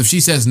that because if she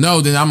says no,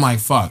 then I'm like,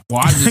 fuck.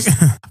 Well, I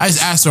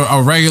just asked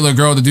a regular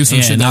girl to do some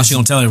Yeah, shit. now that she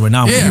don't tell everybody.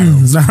 Now I'm Yeah.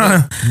 weird. Nah,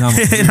 Now I'm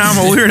weird. I'm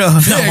a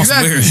weirdo. Yeah, I'm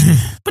exactly. weird.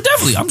 But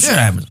definitely, I'm sure it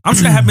happens. I'm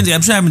sure it happens.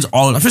 I'm sure it happens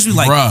all, especially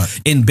like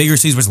Bruh. in bigger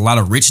cities where there's a lot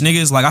of rich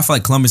niggas. Like I feel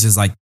like Columbus is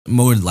like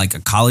more like a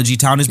collegey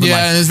town. Is but Yeah,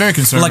 like and it's very but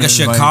conservative. like a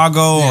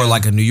Chicago yeah. or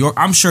like a New York.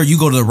 I'm sure you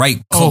go to the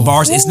right Oh.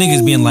 bars. It's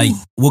niggas being like,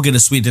 we'll get a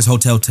suite at this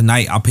hotel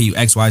tonight. I'll pay you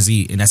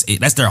XYZ, and that's it.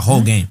 That's their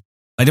whole game.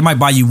 Like they might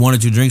buy you 1 or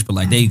 2 drinks, but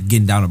like they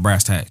getting down to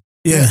brass tacks.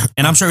 Yeah,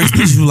 And I'm sure it's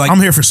bitches who like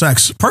I'm here for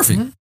sex. perfect.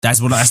 That's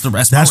what That's my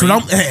what I'm.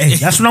 rate. Hey,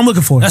 that's what I'm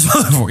looking for. That's what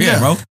I'm looking for. Yeah, Yeah.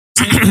 bro.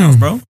 $10,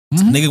 bro.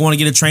 Mhm. Nigga want to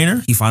get a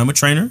trainer. He find him a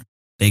trainer.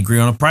 They agree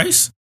on a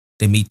price.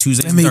 They meet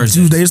Tuesdays I and mean,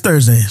 Thursdays. Tuesdays,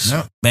 Thursdays.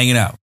 Yep. Bang it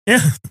out. Yeah,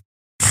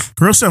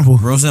 real simple.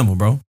 Real simple,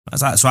 bro.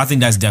 So I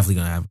think that's definitely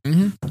gonna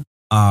happen.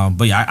 Mhm.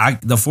 But yeah,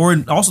 the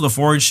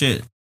foreign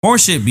shit. Foreign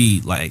shit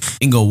be like it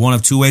can go one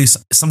of two ways.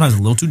 Sometimes a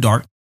little too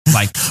dark.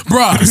 Like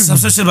Bruh. some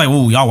shit like,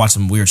 oh, y'all watch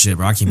some weird shit,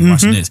 bro. I can't be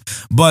watching this.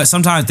 But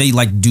sometimes they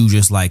like do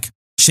just like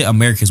shit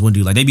Americans wouldn't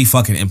do. Like they be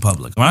fucking in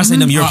public. When I say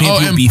them European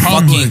people in be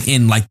public. fucking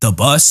in like the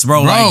bus,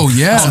 bro. Bro, like,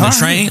 yeah. on the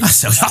train. I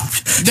said,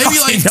 They be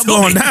like Y'all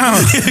going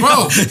down.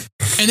 bro,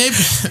 and they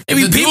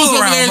be the dudes people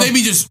over around, there. bro. They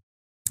be just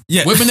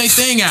Yeah. whipping their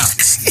thing out,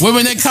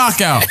 whipping their cock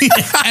out,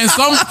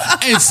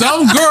 and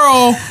some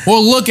girl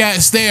will look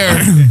at stare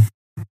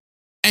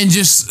and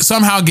just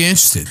somehow get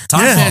interested.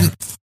 And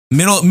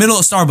middle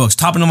of Starbucks,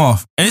 topping them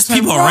off, and there's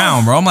people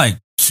around, bro. I'm like,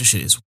 this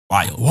shit is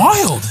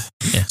wild.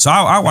 Yeah. So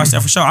I watch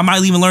that for sure. I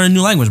might even learn a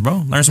new language,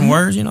 bro. Learn some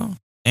words, you know,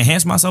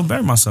 enhance myself,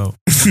 better myself.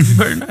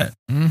 Better than that.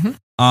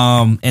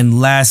 And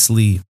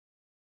lastly,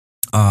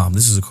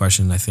 this is a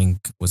question I think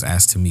was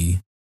asked to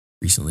me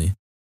recently.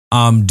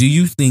 Do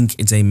you think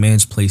it's a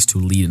man's place to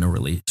lead in a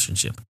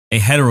relationship, a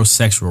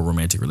heterosexual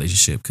romantic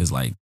relationship? Because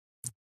like,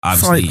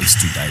 obviously,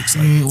 it's two dykes.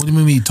 Like, What do you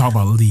mean we talk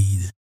about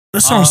lead?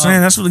 That's what I'm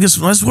saying. That's what it gets.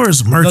 That's where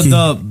it's murky.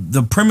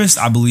 the premise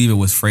I believe it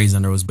was phrased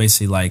under was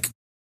basically like,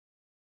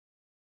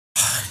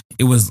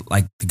 it was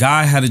like the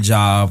guy had a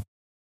job,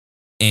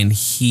 and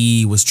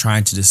he was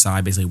trying to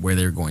decide basically where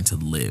they're going to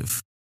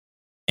live.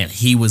 And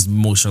he was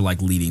most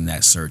like leading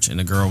that search. And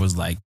the girl was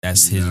like,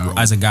 that's his.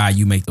 As a guy,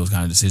 you make those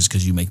kind of decisions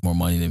because you make more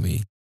money than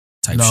me.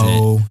 Type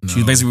shit. She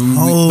was basically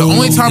The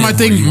only time I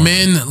think you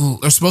men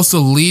are supposed to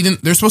lead,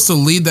 they're supposed to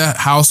lead that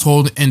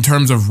household in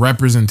terms of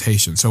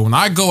representation. So when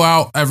I go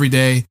out every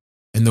day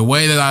and the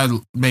way that I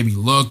maybe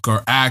look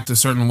or act a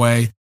certain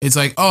way, it's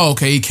like, oh,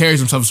 okay, he carries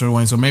himself a certain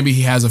way. So maybe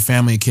he has a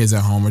family of kids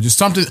at home or just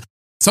something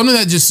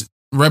that just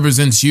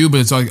represents you, but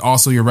it's like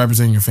also you're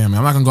representing your family.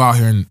 I'm not gonna go out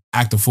here and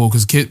act a fool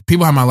because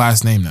people have my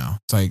last name now.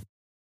 It's like,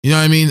 you know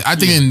what I mean? I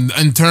think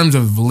in terms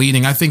of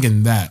leading, I think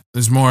in that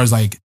there's more as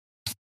like,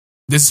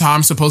 this is how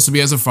I'm supposed to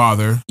be as a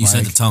father. You like,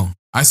 set the tone.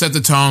 I set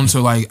the tone,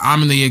 so like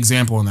I'm the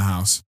example in the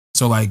house.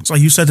 So like, it's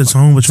like you set the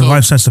tone, but your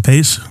wife sets the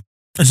pace. So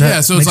it's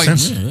like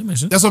Yeah, it makes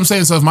sense. that's what I'm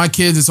saying. So if my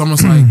kids, it's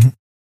almost like,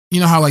 you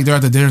know how like they're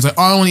at the dinner, it's like,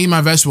 oh, I want to eat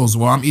my vegetables.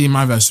 Well, I'm eating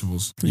my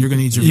vegetables. You're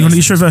gonna eat your. You're gonna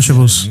eat your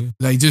vegetables.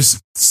 Like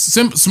just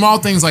small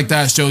things like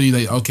that show you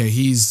that okay,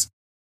 he's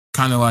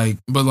kind of like,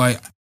 but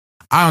like.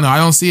 I don't know. I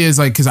don't see it as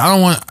like, because I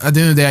don't want, at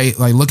the end of the day,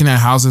 like looking at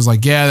houses,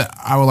 like, yeah,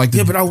 I would like to.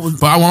 Yeah, but I would.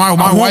 But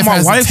my wife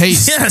has a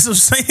taste. Yeah, that's what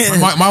I'm saying.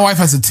 My wife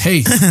has a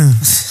taste.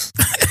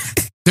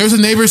 There's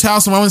a neighbor's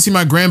house, and I went to see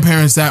my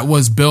grandparents that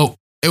was built,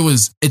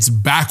 it's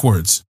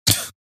backwards.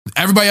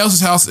 Everybody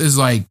else's house is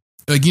like,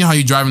 you know how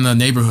you drive in the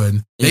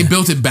neighborhood? They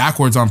built it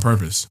backwards on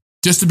purpose.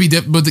 Just to be,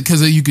 but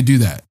because you could do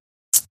that.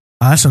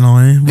 Oh, that's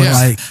annoying. But Yeah.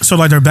 like, so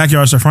like their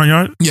backyard's their front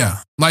yard? Yeah.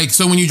 Like,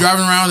 so when you're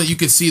driving around, you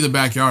could see the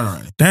backyard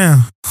already.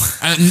 Damn.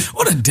 And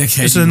What a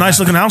dickhead. It's a nice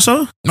looking house,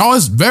 though? no,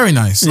 it's very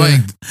nice. Yeah.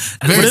 Like,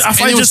 very, But I and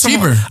feel like it was just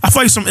cheaper. I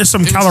feel like it's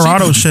some was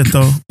Colorado cheaper. shit,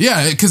 though.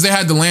 Yeah, because they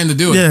had the land to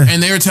do it. Yeah.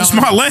 And they were telling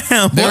Smart land.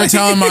 They boy. were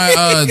telling my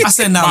I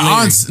said not my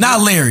Larry. aunts,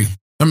 Not Larry.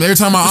 I mean, they were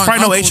telling my There's aunt,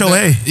 probably no uncle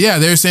HOA. that- yeah,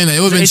 they were saying that it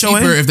would have been Is it HOA?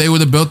 cheaper if they would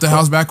have built the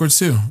house backwards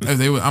too. If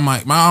they would, I'm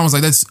like, my mom was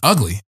like, that's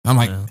ugly. I'm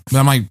like, but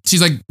I'm like,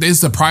 she's like,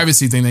 it's the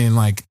privacy thing. They didn't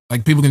like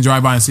people can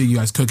drive by and see you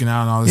guys cooking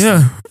out and all this.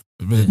 Yeah.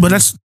 stuff. But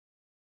that's.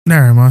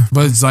 Never mind.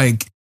 But it's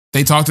like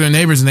they talked to their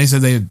neighbors and they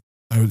said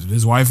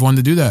his wife wanted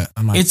to do that.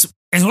 I'm like, It's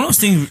one of those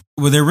things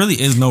where there really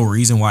is no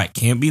reason why it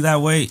can't be that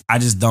way. I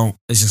just don't.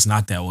 It's just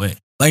not that way.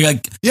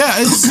 Like yeah,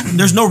 it's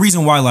there's no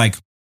reason why like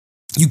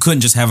you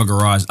couldn't just have a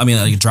garage. I mean,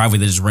 like a driveway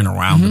that just ran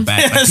around the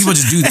back. Like, people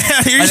just do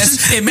that. You're Like,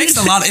 just- it makes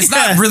a lot. It's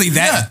not really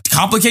that Yeah.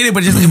 complicated,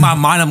 but just in my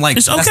mind, I'm like,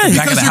 It's that's okay. the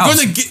back of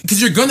the because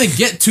house. you're gonna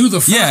get to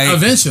the front Yeah,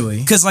 eventually.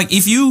 Because like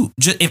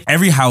if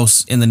every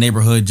house in the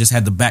neighborhood just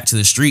had the back to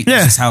the street, Yeah.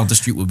 that's just how the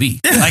street would be.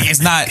 Like it's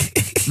not.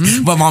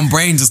 But my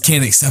brain just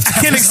can't accept that.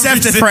 I can't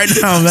accept it right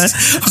now, man.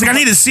 It's like, I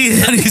need to see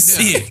it. I need to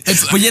see it.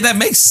 But yeah, that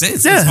makes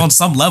sense. Yeah. It's on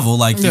some level.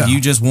 Like Yeah. if you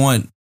just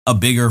want a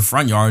bigger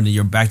front yard and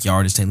your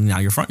backyard is technically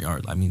not your front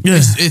yard. I mean,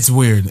 Yeah. It's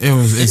weird.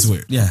 It's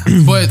weird. yeah.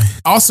 But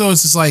also,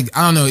 it's just like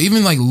I don't know.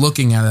 Even like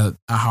looking at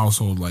a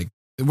household, like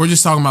we're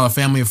just talking about a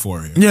family of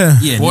four here. Yeah.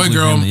 Yeah, Boy, nuclear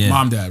girl, family, yeah.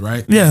 mom, dad,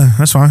 right? Yeah,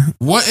 that's fine.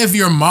 What if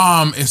your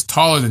mom is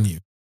taller than you?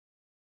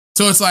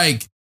 So it's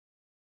like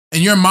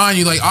in your mind,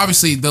 you like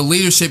obviously the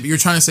leadership. You're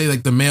trying to say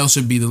like the male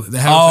should be the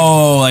head.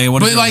 Oh, like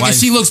what? But if like your if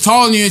she wife- looks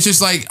taller than you, it's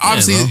just like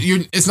obviously bro. you're.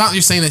 It's not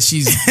you're saying that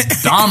she's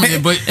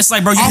dominant, but It's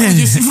like, bro, Also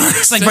just-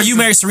 it's like, bro, you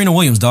married Serena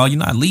Williams, dog. You're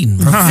not leading,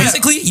 bro.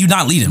 Physically, you're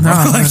not leading, bro.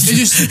 Nah. Like, it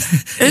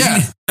just yeah,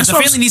 if the what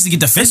I'm family needs to get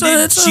defended,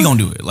 it's she gonna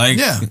do it. Like,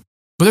 yeah.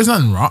 But there's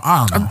nothing wrong.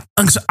 I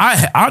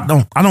don't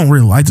know. I don't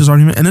really like this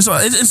argument, and it's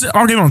an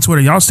argument on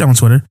Twitter. Y'all stay on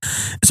Twitter.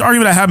 It's an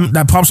argument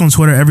that pops on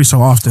Twitter every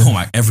so often, oh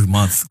my, every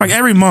month. like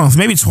every month,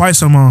 maybe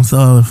twice a month,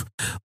 of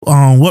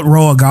what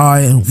role a guy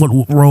and what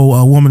role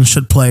a woman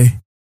should play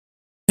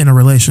in a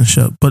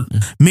relationship. But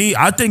me,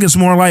 I think it's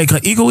more like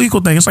an equal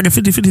thing. It's like a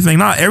 50-50 thing.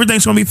 Not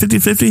everything's gonna be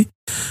 50-50,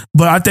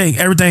 but I think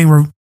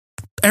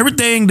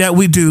everything that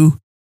we do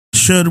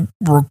should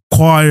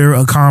require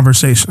a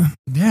conversation.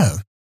 Yeah.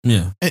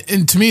 Yeah.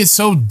 And to me, it's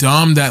so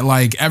dumb that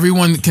like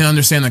everyone can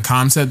understand the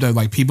concept that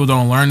like people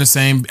don't learn the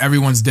same.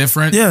 Everyone's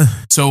different. Yeah.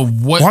 So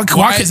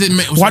why is it?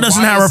 Why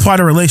doesn't that apply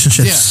to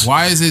relationships? Yeah.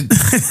 Why is it?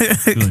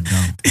 People are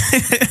dumb.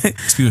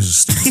 People are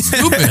just stupid.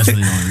 Stupid. That's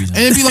really the only reason.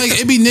 And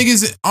it'd be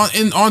niggas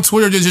on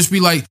Twitter that just be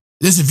like,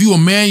 "This if you a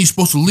man, you're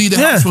supposed to lead the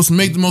house, you're supposed to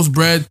make the most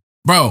bread."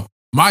 Bro,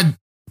 my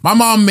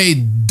mom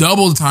made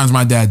double the times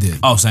my dad did.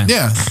 Oh, same.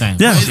 Yeah. Same.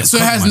 Yeah. So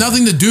it has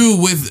nothing to do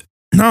with.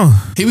 No.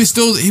 He was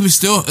still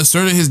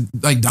asserted his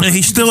like. And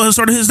he still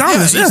asserted his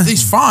dominance. Yeah.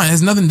 He's fine. It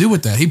has nothing to do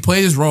with that. He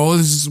played his role.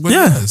 This is what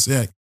Yeah. it is.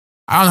 Yeah.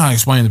 I don't know how to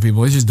explain it to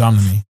people. It's just dumb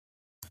to me.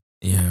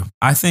 Yeah.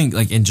 I think,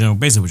 like, in general,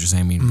 basically what you're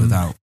saying, I mean,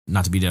 without,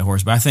 not to be dead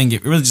horse, but I think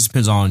it really just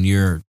depends on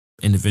your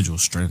individual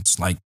strengths.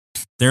 Like,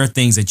 there are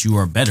things that you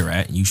are better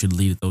at, and you should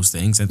lead at those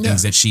things, and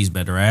things that she's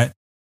better at,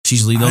 she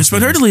should lead those I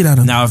expect things. her to lead at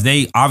him. Now, if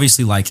they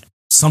obviously, like,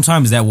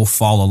 sometimes that will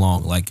fall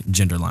along, like,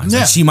 gender lines. Yeah.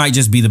 Like, she might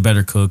just be the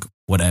better cook,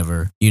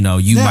 whatever. You know,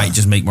 you might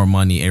just make more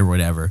money or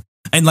whatever.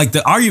 And, like,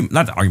 the argument,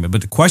 not the argument,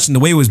 but the question, the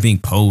way it was being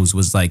posed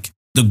was, like,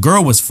 the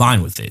girl was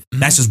fine with it.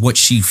 That's just what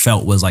she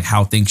felt was, like,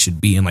 how things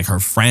should be. And, like, her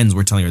friends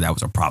were telling her that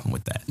was a problem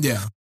with that.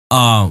 Yeah.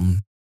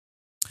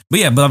 But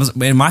yeah,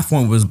 and my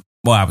point was,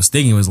 what I was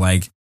thinking was,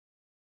 like,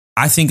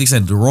 I think, like I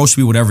said, the role should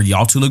be whatever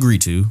y'all two agree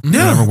to,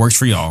 whatever works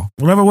for y'all.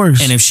 Whatever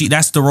works. And if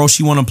that's the role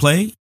she want to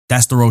play,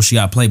 that's the role she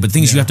got to play. But the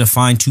thing is, you have to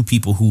find two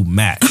people who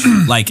match.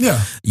 Like,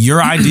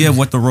 your idea of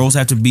what the roles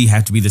have to be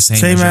the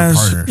same as your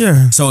partner.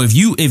 Yeah. So if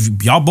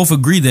y'all both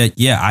agree that,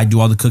 yeah, I do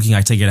all the cooking,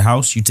 I take care of the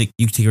house, you take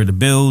care of the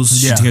bills,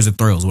 she takes care of the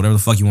thrills, whatever the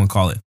fuck you want to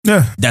call it.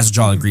 Yeah. That's what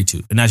y'all agree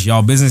to. And that's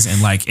y'all business.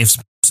 And like, if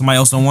somebody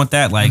else don't want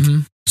that, like,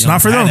 it's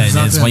not for them.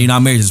 That's why you're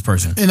not married to this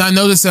person. And I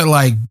noticed that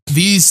like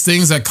these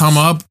things that come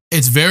up,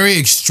 it's very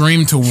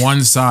extreme to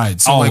one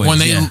side. So Always,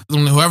 like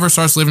when whoever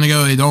starts living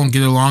together, they don't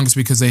get along, it's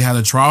because they had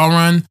a trial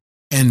run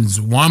and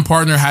one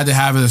partner had to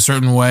have it a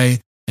certain way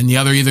and the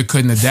other either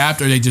couldn't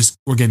adapt or they just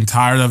were getting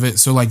tired of it.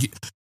 So like,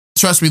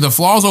 trust me, the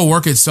flaws will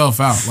work itself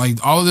out.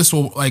 Like all of this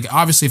will, like,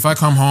 obviously if I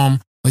come home,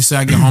 let's say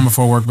I get home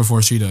before work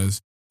before she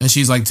does. And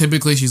she's like,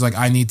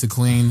 I need to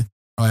clean.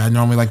 I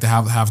normally like to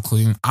have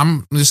clean.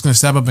 I'm just going to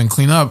step up and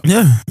clean up.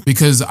 Yeah.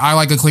 Because I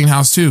like a clean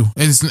house too.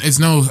 It's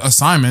no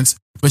assignments,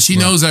 but she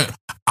knows that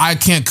I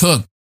can't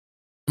cook,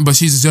 but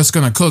she's just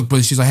going to cook.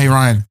 But she's like, hey,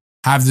 Ryan,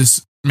 have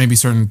this, maybe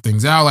certain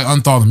things out, like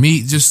unthaw the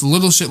meat, just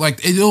little shit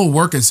like it'll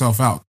work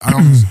itself out.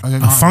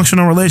 A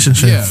functional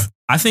relationship. Yeah.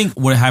 I think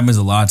what happens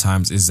a lot of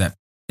times is that,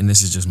 and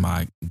this is just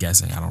my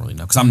guessing, I don't really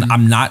know, because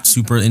I'm not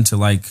super into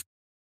like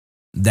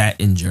that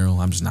in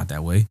general. I'm just not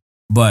that way.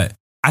 But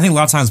I think a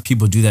lot of times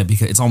people do that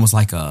because it's almost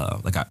like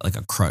a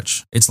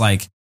crutch. It's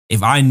like,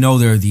 if I know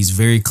there are these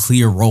very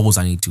clear roles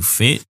I need to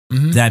fit,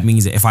 that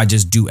means that if I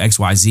just do X,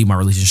 Y, Z, my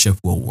relationship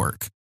will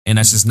work. And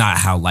that's just not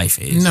how life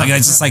is. No. Like,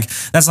 it's just like,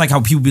 that's like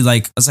how people be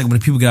like, it's like when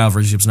people get out of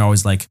relationships and they're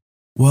always like,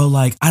 well,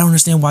 like, I don't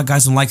understand why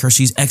guys don't like her.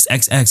 She's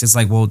XXX. It's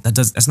like, well,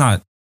 it's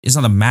not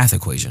a math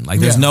equation. Like,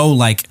 there's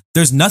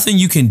there's nothing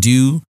you can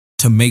do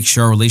to make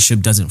sure a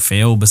relationship doesn't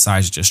fail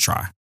besides just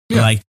try.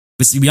 Yeah. Like,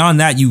 but beyond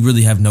that, you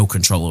really have no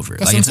control over it.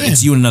 That's Like,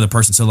 it's you and another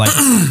person. So, like,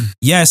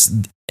 yes,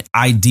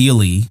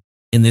 ideally,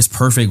 in this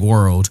perfect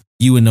world,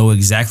 you would know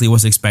exactly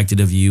what's expected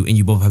of you, and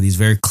you both have these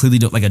very clearly,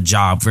 like a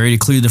job, very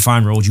clearly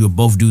defined roles. You would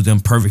both do them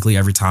perfectly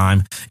every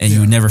time, and you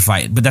would never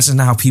fight. But that's just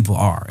not how people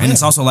are. And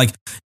it's also like,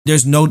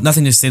 there's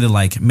nothing to say that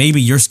like,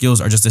 maybe your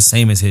skills are just the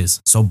same as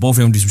his, so both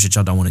of them do some shit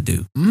y'all don't want to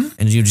do,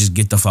 and you just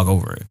get the fuck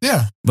over it.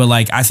 Yeah. But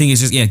like, I think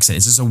it's just it's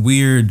just a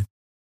weird,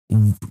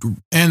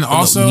 and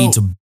also need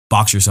to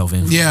box yourself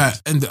in. Yeah,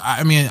 and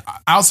I mean,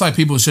 outside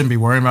people shouldn't be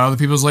worrying about other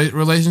people's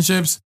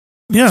relationships.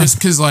 Yeah. Just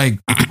because, like,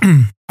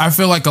 I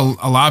feel like a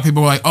lot of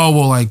people are like, oh,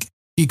 well, like,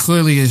 he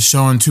clearly is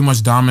showing too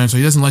much dominance, or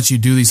he doesn't let you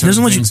do these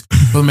certain things.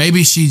 But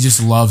maybe she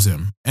just loves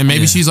him. And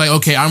maybe she's like,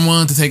 okay, I'm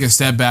willing to take a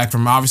step back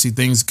from obviously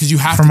things, because you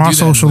have to do that. From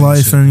our social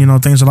life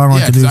and, things that I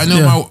like to do. I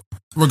know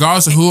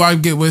regardless of who I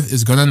get with,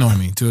 is going to annoy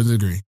me to a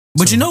degree.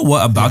 But you know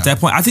what about that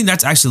point? I think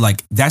that's actually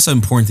like, that's an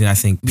important thing I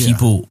think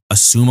people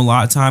assume a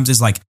lot of times is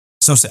like,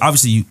 so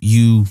obviously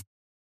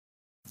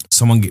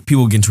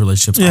people get into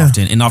relationships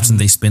often, and often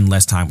they spend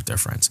less time with their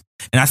friends.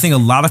 And I think a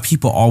lot of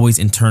people always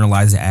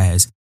internalize it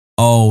as,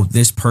 oh,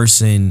 this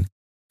person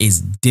is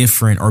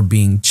different or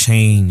being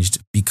changed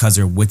because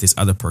they're with this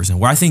other person.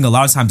 Where I think a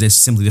lot of times it's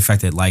simply the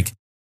fact that like,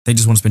 they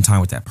just want to spend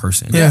time with that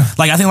person. Yeah.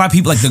 Like, I think a lot of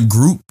people, like, the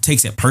group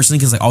takes it personally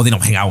because, like, oh, they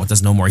don't hang out with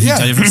us no more. It's like,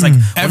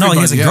 well, no,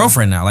 he has a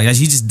girlfriend now. Like,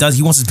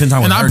 he wants to spend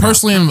time with her. And I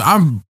personally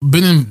I've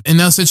been in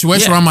that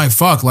situation where I'm like,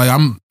 fuck, like,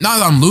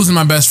 I'm losing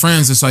my best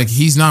friends. It's like,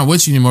 he's not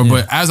with you anymore.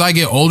 But as I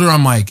get older,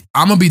 I'm like,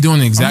 I'm going to be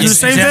doing the exact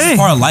same thing. That's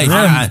part of life.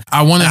 Yeah.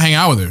 I want to hang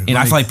out with her. And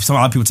I feel like a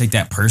lot of people take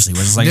that personally.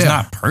 Where it's like, it's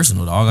not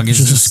personal, dog. Like, it's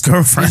just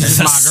girlfriend. It's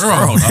my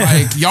girl.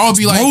 Like, y'all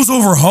be like, hoes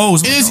over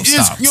hoes. You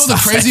know what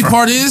the crazy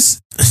part is?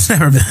 It's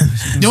never been.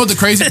 You know what the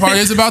crazy part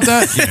is about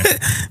that?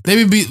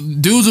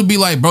 Dudes would be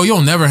like, bro,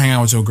 you'll never hang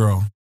out with your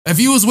girl. If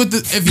you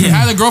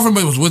had a girlfriend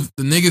but was with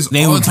the niggas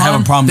they all would the time,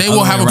 have a problem. They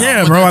will have a problem.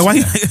 Yeah, bro. Like,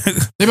 why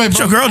they be like, what's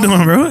your girl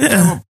doing, bro?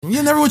 Yeah.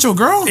 You're never with your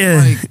girl?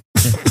 Yeah. Like,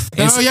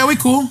 Oh yeah, we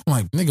cool. I'm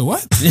like, nigga,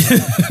 what?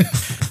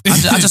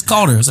 I just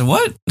called her. I said,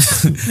 what?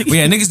 But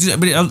yeah, niggas do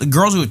that. But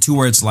girls do it too,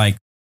 where it's like,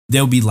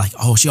 they'll be like,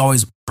 oh, she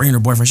always bringing her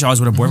boyfriend. She always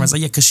with her boyfriend. It's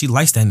like, yeah, because she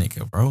likes that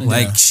nigga, bro.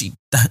 Like,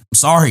 I'm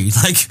sorry.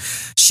 Like,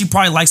 she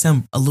probably likes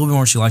him a little bit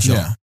more than she likes y'all.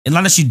 Yeah. And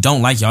not that she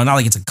don't like y'all. Not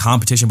like it's a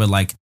competition, but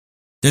like,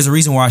 there's a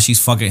reason why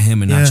she's fucking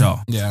him and not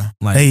y'all. Yeah.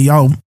 Like, Hey,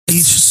 y'all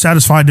each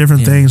satisfy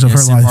different things of her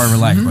life. Part of her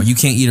life, bro. You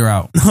can't eat her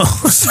out. You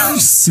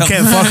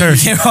can't fuck her.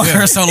 You can't fuck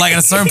her. So, like, at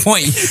a certain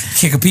point, you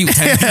can't compete with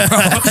that,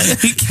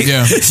 bro.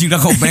 Yeah. You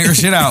not gonna bang her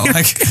shit out.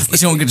 Like,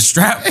 unless you don't get the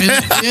strap. But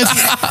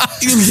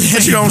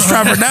you don't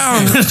strap her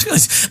down.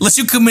 Unless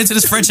you commit to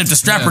this friendship to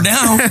strap her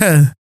down.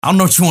 I don't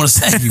know what you want to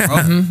say, bro.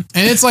 And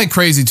it's like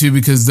crazy too,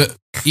 because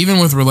even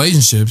with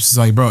relationships, it's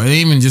like, bro, it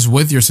ain't even just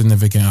with your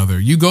significant other.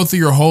 You go through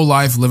your whole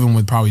life living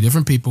with probably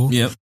different people.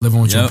 Yep.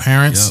 Living with your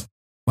parents. Yep.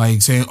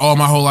 Like saying, oh,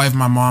 my whole life,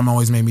 my mom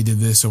always made me do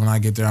this. So when I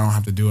get there, I don't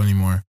have to do it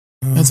anymore.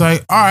 It's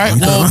like, all right,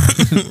 well,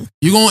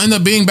 you're going to end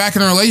up being back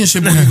in a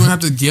relationship where you're going to have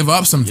to give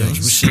up some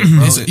things.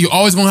 You're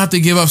always going to have to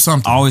give up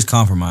something. Always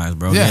compromise,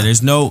 bro. Yeah.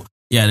 There's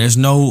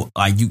no,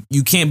 like,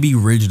 you can't be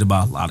rigid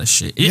about a lot of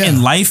shit. Yeah.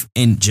 In life,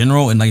 in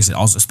general, and like I said,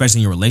 also, especially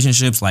in your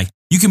relationships, like,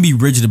 you can be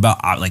rigid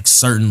about, like,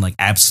 certain, like,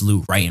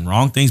 absolute right and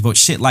wrong things, but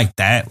shit like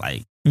that,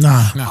 like,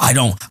 Nah. I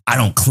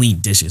don't clean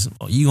dishes.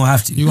 You gonna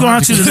have to. You gonna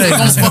have to today. It's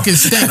going to fucking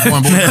stink,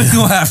 one boy. You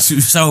gonna have to.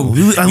 So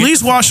At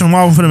least wash them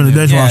while we put them in the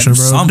dishwasher,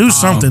 bro. Do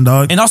something,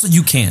 dog. And also,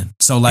 you can.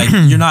 So, like,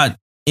 you're not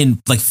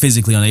like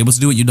physically unable to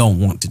do it. You don't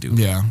want to do it.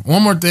 Yeah.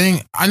 One more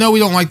thing. I know we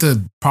don't like to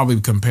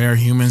probably compare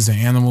humans to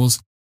animals.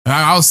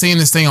 I was seeing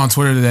this thing on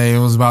Twitter today. It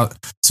was about,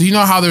 so you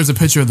know how there's a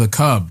picture of the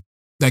cub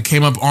that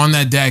came up on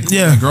that deck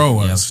where the girl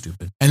was. Yeah,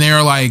 stupid. And they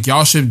were like,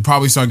 y'all should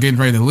probably start getting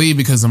ready to leave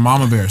because the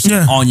mama bears.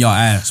 Yeah. On your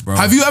ass, bro.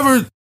 Have you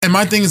ever, and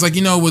my thing is like,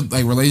 you know, with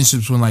like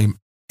relationships with like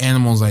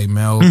animals, like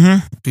male,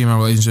 female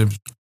relationships,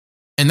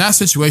 in that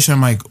situation,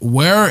 I'm like,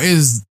 where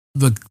is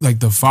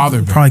the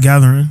father bear? Probably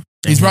gathering.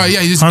 He's probably,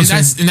 yeah, he's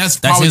just, and that's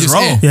probably his just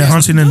role. it. Yeah,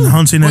 hunting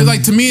But and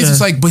like to me, it's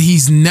just like, but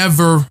he's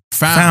never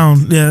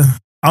found. Yeah.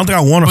 I don't think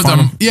I want to But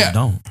find him. yeah,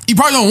 Don't. you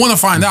probably don't want to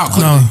find out.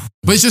 Clearly. No.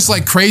 But it's just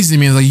like crazy to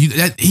me.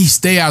 Like he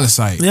stay out of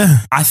sight. Yeah.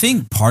 I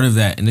think part of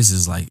that, and this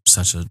is like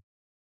such a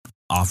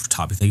off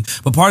topic thing,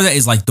 but part of that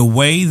is like the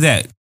way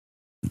that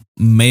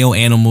male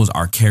animals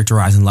are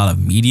characterized in a lot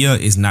of media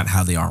is not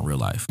how they are in real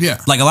life.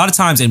 Yeah. Like a lot of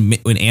times in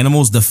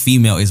animals, the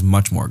female is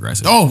much more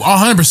aggressive. Oh,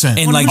 100%.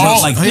 And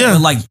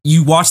like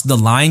you watch The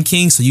Lion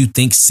King, so you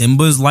think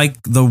Simba's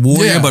like the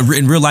warrior, Yeah. but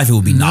in real life it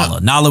would be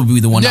Nala. Nala would be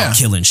the one Yeah. out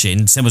killing shit,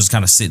 and Simba's just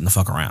kind of sitting the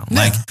fuck around. Yeah.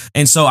 Like,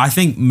 and so I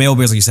think male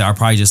bears, like you said, are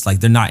probably just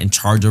like they're not in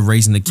charge of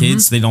raising the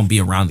kids. So they don't be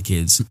around the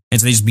kids, and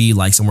so they just be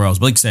like somewhere else.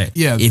 But like you said,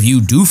 Yeah. if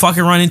you do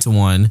fucking run into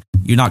one,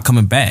 you're not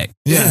coming back.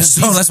 Yeah.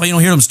 So that's why you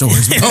don't hear them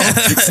stories. Bro.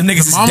 Some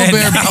niggas is Mama dead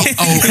bear now.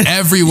 be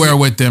everywhere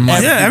with them.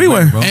 Like, Yeah,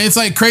 everywhere. Bro. and it's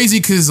like crazy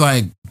because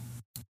like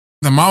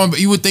the mama,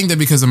 you would think that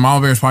because the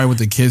mama bear is probably with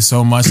the kids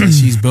so much that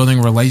she's building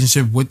a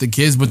relationship with the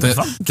kids, but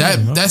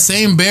that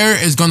same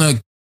bear is gonna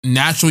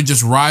naturally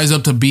just rise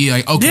up to be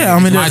like, okay, Yeah, I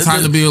mean, it's my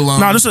time to be alone.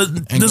 No, there's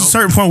a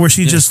certain point where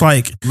she just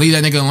like, leave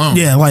that nigga alone.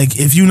 yeah, like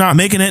if you're not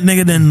making that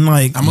nigga, then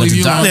like, I'm gonna leave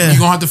you alone. Yeah. You're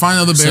gonna have to find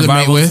another bear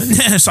Survival. to mate with.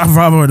 yeah,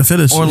 survival of the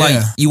fittest. Or like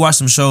Yeah. you watch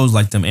some shows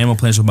like them Animal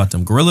Planet show about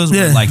them gorillas.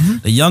 Where Yeah. like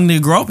the young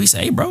nigga grow up, he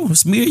say, "Hey, bro,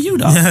 it's me or you,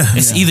 dog. Yeah.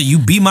 It's either you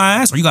beat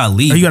my ass or you gotta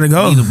leave. Or you gotta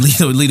go.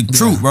 Lead the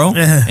troop, bro."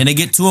 Yeah. And they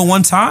get to it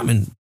one time,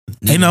 and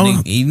They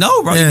know. he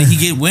know, bro. Yeah. He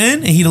get win,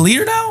 and he the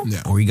leader now,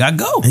 Yeah. or he gotta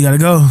go. you gotta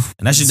go.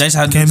 And that's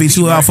how Can't be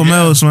two alpha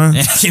males, man.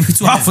 Can't be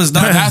two alphas,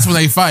 dog. That's when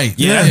they fight.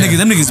 Yeah,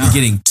 them niggas be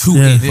getting to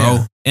Yeah. it, bro.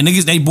 Yeah. And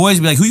niggas, they boys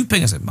be like, "Who you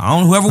picking?" I said, "I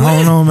don't know, whoever I don't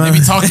wins." know, man. They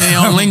be talking their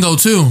own lingo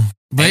too.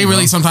 But they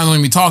really sometimes don't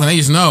even be talking. They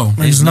just know.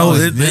 They just know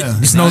it. Yeah.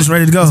 Just know it's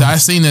ready to go. I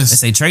seen this. They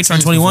say Trey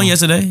turned 21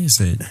 yesterday. He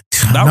said,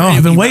 No,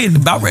 I've been waiting.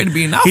 About ready to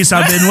be an alpha. He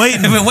said, "I've been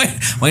waiting." I've been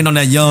waiting on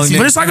that young.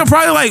 But it's like a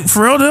probably like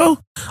for real though.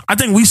 I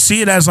think we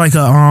see it as like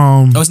a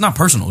Oh, it's not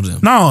personal to them.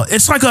 No,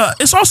 it's like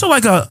it's also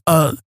like a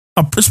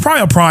it's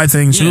probably a pride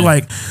thing too. Yeah.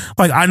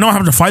 Like I know I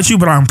have to fight you,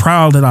 but I'm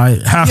proud that I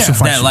have to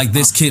fight That you. like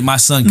this kid, my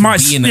son, can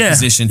be in a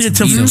position to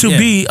beat him. to Yeah.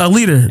 be a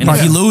leader. And Like,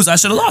 if he lose, I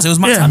should have lost. It was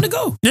my Yeah. time to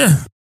go. yeah,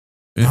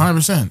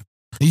 100%.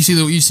 You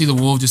see the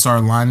wolf just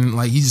start lining,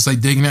 like he's just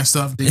like digging that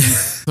stuff.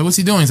 So what's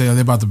he doing? He's like, oh,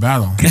 they're about to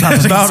battle. not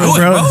his daughter, Do it,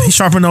 bro. bro. He's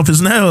sharpening up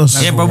his nails.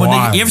 That's Yeah, bro. When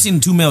wild. you ever seen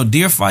two male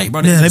deer fight,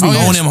 bro? Yeah, They they be-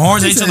 blowing them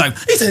horns. They He just said- like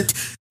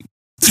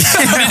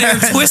they're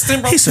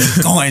twisting, bro. He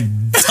said-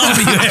 going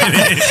dummy.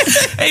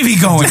 They be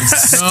going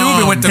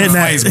stupid with them hitting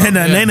that, fights, hitting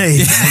bro. that nay.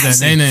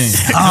 That name.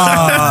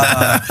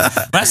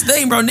 But that's the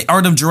thing, bro.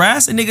 Or them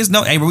Jurassic niggas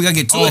know, hey, bro, we gotta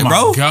get to Oh it, my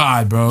bro.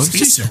 god, bro. It's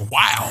just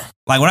wow.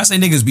 Like when I say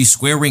niggas be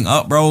squaring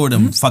up, bro, or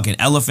them fucking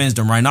elephants,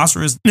 them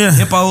rhinoceros, Yeah.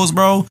 hippos,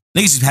 bro.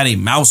 Niggas just had a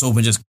mouse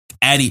open, just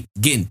at it,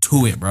 getting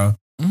to it, bro.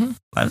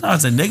 Like I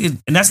said, nigga,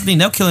 and that's the thing.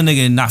 They'll kill a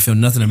nigga and not feel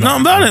nothing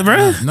about Nothing about it,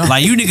 bro. No.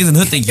 Like you niggas in the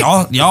hood think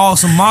y'all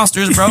some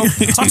monsters, bro.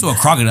 Talk to a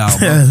crocodile,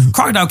 bro. Yeah.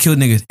 Crocodile kill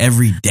niggas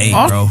every day,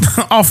 bro.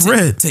 Off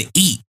red. To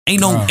eat.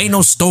 Ain't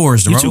no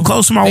stores, bro. You too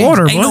close to my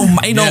water, ain't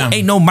bro.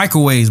 Ain't no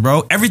microwaves,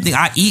 bro. Everything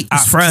I eat, I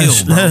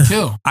fresh. kill, bro.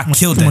 Yeah. I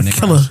killed that nigga.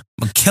 Killer.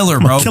 I'm a killer,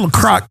 bro. Killer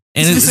croc.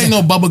 And This ain't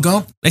no Bubba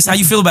Gump. they said, how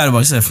you feel about it, bro?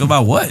 He said, feel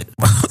about what?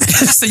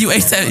 I said, you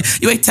ate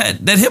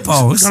that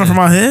hippo. Got it from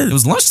my head. It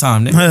was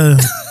lunchtime,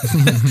 nigga.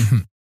 Yeah.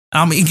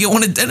 I'm gonna get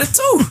one at dinner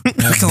too.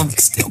 Because I'm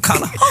still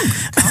kind of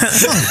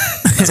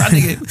hungry. That's how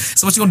nigga.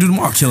 So what you gonna do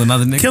tomorrow? Kill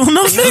another nigga? Kill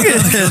no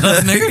nigga. Kill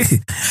another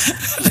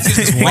nigga?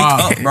 Just wake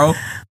up, bro.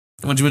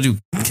 What you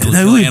kill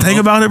Hey, we think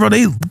about it, bro.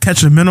 They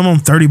catch a minimum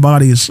 30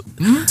 bodies.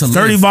 to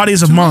 30 live.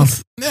 bodies a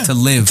month. Yeah. To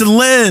live. To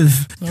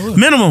live.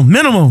 Minimum.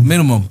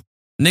 Minimum.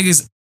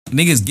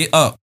 Niggas get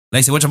up.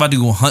 They say, what you about to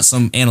do? Go hunt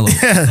some antelope.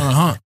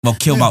 Well,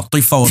 kill about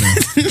 3-4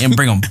 of them and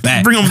bring them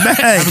back. Bring them back.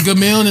 Have a good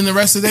meal, and then the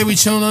rest of the day we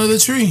chilling under the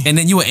tree. And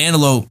then you an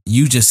antelope,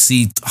 you just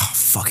see,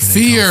 fucking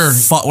Fear.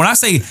 Fuck. When I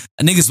say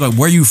niggas like,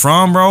 where you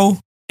from, bro?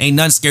 Ain't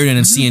nothing scarier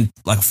than seeing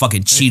like a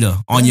fucking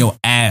cheetah on your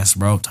ass,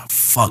 bro.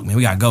 Fuck, man,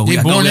 we gotta go.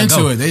 They born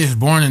into it. They just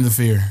born into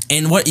fear.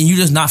 And you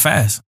just not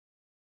fast.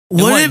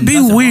 Would it be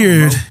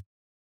weird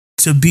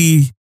to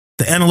be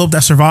the antelope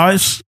that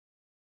survives?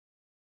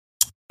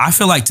 I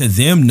feel like to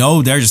them,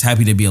 no, they're just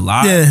happy to be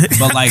alive. Yeah.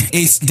 But like,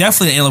 it's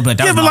definitely an antelope. Like,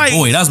 that was my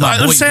boy. That was my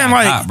boy. I'm saying,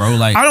 like, got, bro.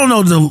 Like, I don't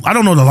know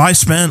the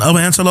lifespan of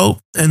an antelope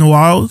in the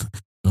wild,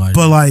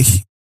 but like,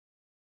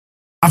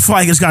 I feel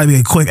like it's got to be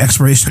a quick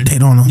expiration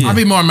date on them. Yeah. I'd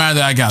be more mad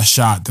that I got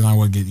shot than I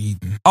would get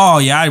eaten. oh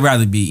yeah, I'd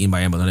rather be eaten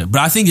by antelope than that.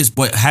 But I think it's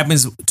what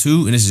happens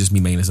too, and this is just me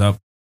making this up.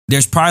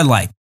 There's probably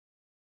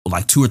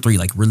like 2 or 3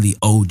 like really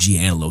OG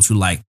antelopes who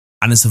like,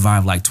 I done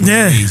survived like 20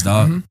 days,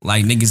 dog. Mm-hmm.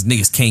 Like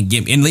niggas can't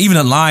get me. And even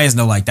the lions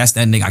know like that's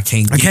that nigga I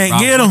can't get. can't bro.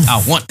 get him.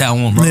 I want that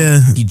one, bro.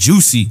 Yeah. He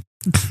juicy.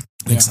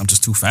 Niggas, I'm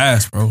just too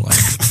fast, bro. Like,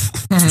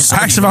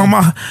 Ask about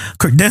my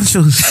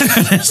credentials.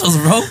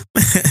 bro.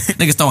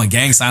 Niggas throwing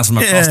gang signs from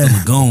across the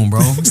lagoon,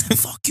 bro.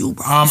 Fuck you,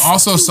 bro.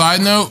 Also,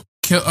 side note,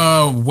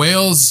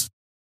 whales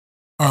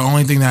are the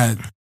only thing that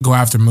go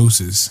after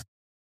mooses.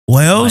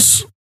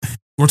 Whales?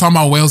 We're talking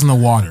about whales in the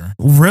water.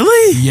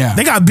 Really? Yeah.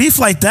 They got beef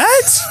like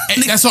that?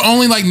 And that's the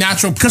only like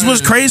natural. Because what's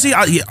crazy,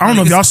 I don't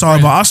know if y'all saw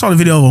it, but I saw the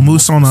video of a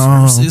moose on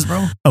Services,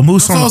 bro. a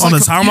moose on I was, the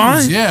like, timeline.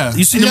 confused. Yeah.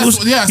 You see And the that's-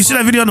 moose? yeah, You so- see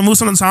that video of the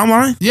moose on the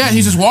timeline? Yeah,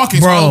 he's just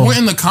walking. Bro, So I went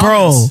in the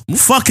comments.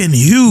 fucking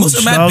huge.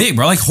 Moose are mad dog. big,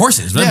 bro. Like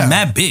horses. They're Yeah.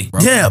 mad big,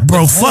 bro. Yeah,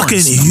 bro, With horns. fucking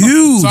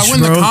huge. So I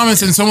went in bro. the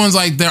comments and someone's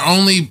like, their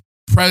only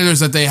predators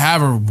that they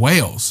have are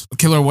whales,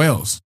 killer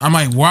whales. I'm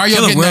like, why are y'all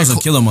Killer getting whales that?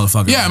 are killer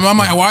motherfuckers. Yeah, I'm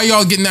like, why are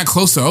y'all getting that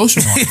close to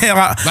ocean water? Yeah,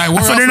 Like, I where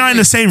thought else they're not would in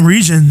they- the same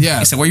region. Yeah,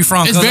 He said, where you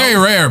from? it's cuz? very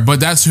rare, but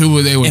that's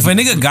who they would. If a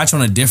nigga got you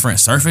on a different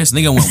surface,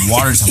 nigga went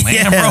water to land,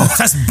 Yeah. bro.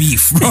 That's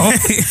beef, bro.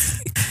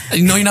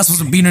 You know you're not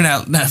supposed to be in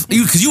that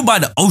because you by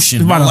the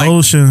ocean. By bro. the Like,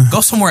 ocean.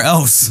 go somewhere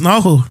else.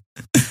 No.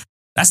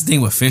 That's the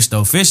thing with fish,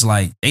 though. Fish,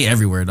 like, they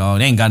everywhere, dog.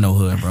 They ain't got no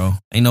hood, bro.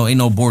 Ain't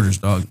no borders,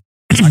 dog.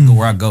 I go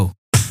where I go.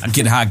 I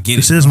get it how I get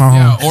This it. is my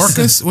yeah, home.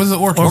 orcas. What is it?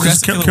 Orcas.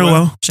 Orcas, killer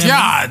whale.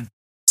 God,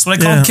 That's what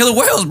they call Yeah. killer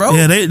whales, bro.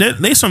 Yeah,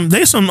 they some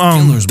Killers,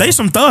 bro. they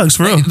some thugs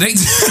for real. They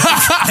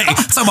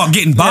talk about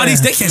getting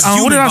bodies. Yeah. They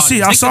can't. What did I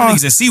see? I saw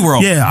niggas at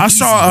SeaWorld. Yeah, I Easy,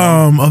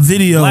 saw bro. a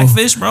video.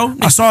 Blackfish, bro.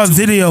 I saw a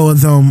video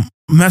of them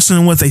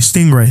messing with a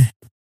stingray,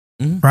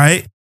 Mhm.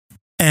 right?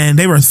 And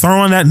they were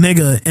throwing that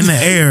nigga in the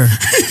air.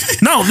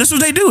 No, this is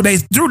what they do. They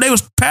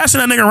was passing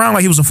that nigga around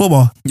like he was a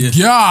football.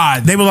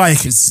 God. They were like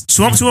It's-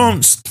 swim to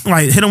him,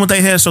 like hit him with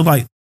their head, so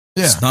like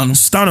Yeah.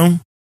 stun him,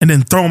 and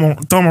then throw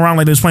him around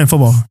like they was playing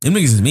football. Them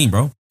niggas is mean,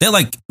 bro. They're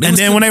like, And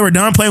then when they were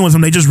done playing with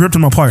him, they just ripped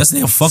him apart. that's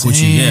they'll fuck with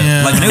you. Yeah,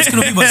 Damn. like when they was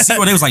killing people at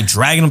SeaWorld, they was like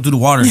dragging them through the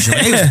water and shit.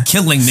 Like, they was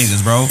killing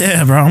niggas, bro.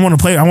 Yeah, bro. I want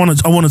to play. I want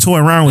to toy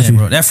around with Yeah, you.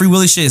 bro. That Free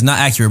Willy shit is not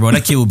accurate, bro.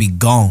 That kid will be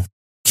gone.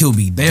 Kid will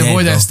be They dead,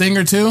 avoid bro. that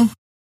stinger too.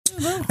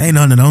 Ain't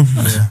nothing to them.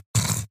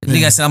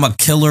 Nigga said I'm a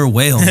killer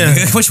whale. Yeah.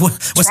 Nigga. What's Probably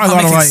not a lot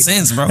of, making like-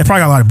 sense, bro? They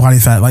probably got a lot of body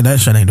fat. Like that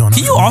shit ain't doing Can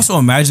you nothing. also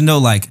imagine though,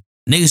 like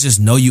niggas just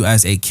know you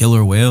as a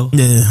killer whale?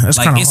 Yeah, that's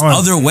Like kind of it's hard.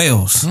 other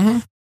whales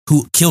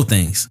who kill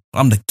things.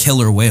 I'm the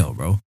killer whale,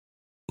 bro.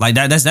 Like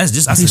that's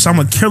just. I think so I'm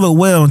a killer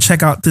whale and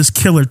check out this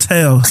killer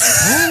tail.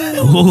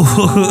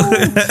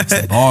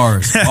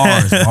 bars.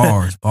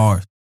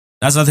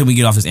 That's another thing we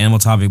get off this animal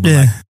topic. But Yeah.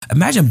 like,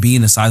 imagine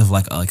being the size of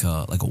like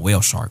a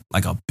whale shark,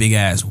 like a big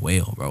ass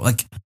whale, bro.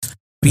 Like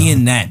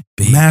being that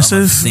big,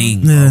 Massive. of a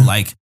thing, Yeah. bro.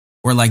 Like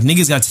where like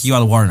niggas got to take you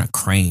out of the water in a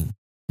crane.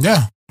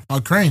 Yeah, a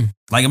crane.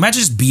 Like imagine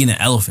just being an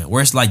elephant,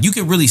 where it's like you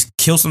can really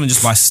kill something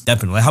just by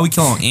stepping. Like how we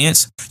kill on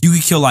ants, you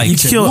can kill like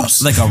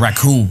like a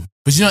raccoon.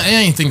 But you know, they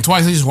ain't think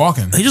twice. They just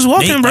walking. He just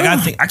walking, Like, bro.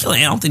 I kill an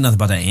ant. I don't think nothing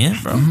about that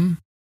ant, bro.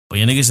 But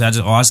yeah, niggas said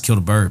I just killed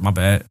a bird. My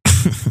bad.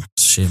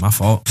 Shit, my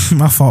fault.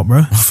 My fault,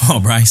 bro. My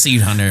fault, bro. I ain't see you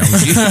down there.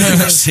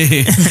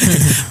 Shit.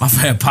 My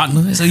bad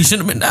partner. So you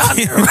shouldn't have been down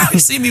there, bro. You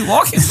see me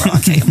walking, bro.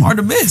 I'm hard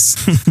to miss.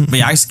 But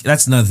yeah,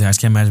 that's another thing. I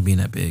just can't imagine being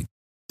that big.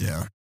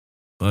 Yeah.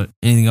 But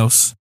anything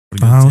else?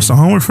 What's the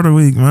homework for the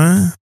week,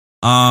 man?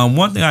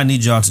 One thing I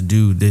need y'all to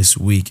do this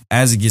week,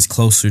 as it gets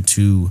closer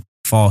to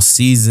fall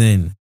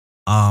season,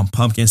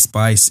 pumpkin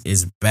spice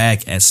is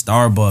back at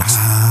Starbucks.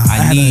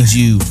 I need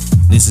you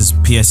this is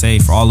PSA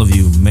for all of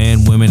you,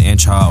 men, women, and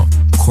child.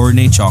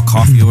 Coordinate y'all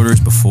coffee orders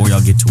before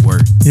y'all get to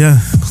work. Yeah.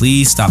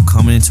 Please stop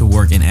coming into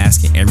work and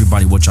asking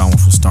everybody what y'all want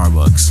from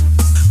Starbucks.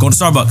 Go to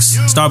Starbucks.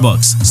 You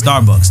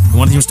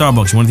want to team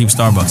Starbucks? You want to team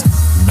Starbucks?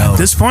 No. At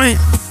this point,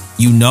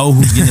 you know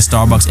who's getting the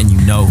Starbucks and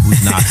you know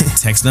who's not.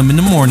 Text them in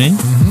the morning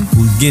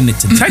who's getting it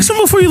today. text them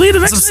before you leave the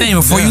That's next what I'm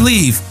saying. Before you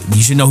leave,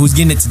 you should know who's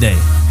getting it today.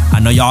 I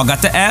know y'all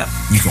got the app.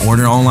 You can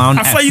order it online.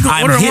 I feel like you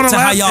can order it on the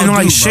app and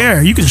like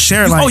share. You can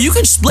share like. Oh, you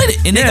can split it,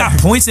 and they got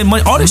points and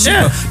money. All this shit.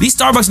 Yeah. Bro. These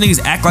Starbucks niggas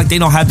act like they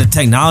don't have the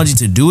technology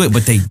to do it,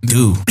 but they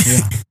do.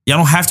 Yeah. Y'all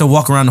don't have to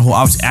walk around the whole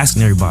office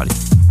asking everybody.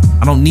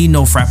 I don't need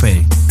no frappe.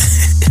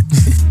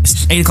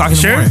 It's 8 o'clock in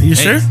the morning. You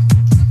sure?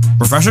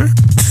 Refresher?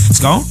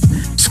 Scone?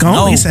 Scone?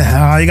 No. He said,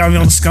 you got me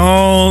on the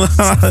scone.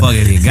 Fuck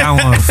it. You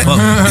got one. Fuck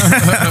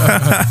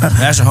it.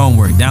 That's your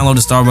homework. Download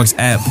the Starbucks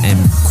app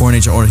and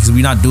coordinate your order because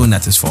we're not doing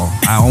that this fall.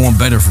 I want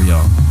better for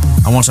y'all.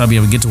 I want y'all to be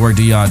able to get to work,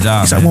 do y'all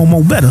job. I want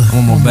more better. I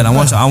want more better. I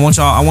want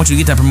you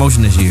to get that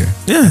promotion this year.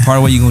 Yeah. Part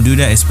of the way you're gonna do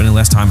that is spending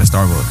less time at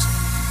Starbucks.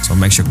 So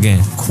make sure,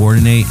 again,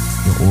 coordinate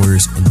your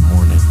orders in the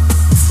morning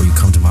before you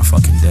come to my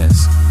fucking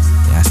desk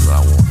and ask me what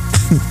I want.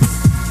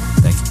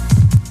 Thank you.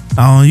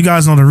 You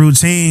guys know the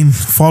routine.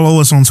 Follow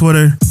us on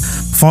Twitter.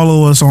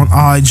 Follow us on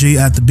IG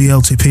at the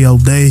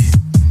BLTPO Day.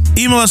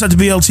 Email us at the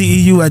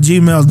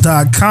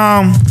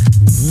BLTEU@gmail.com.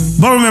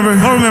 But remember,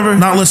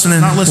 not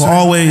listening will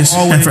always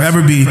and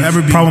forever be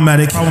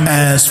problematic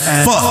as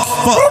fuck.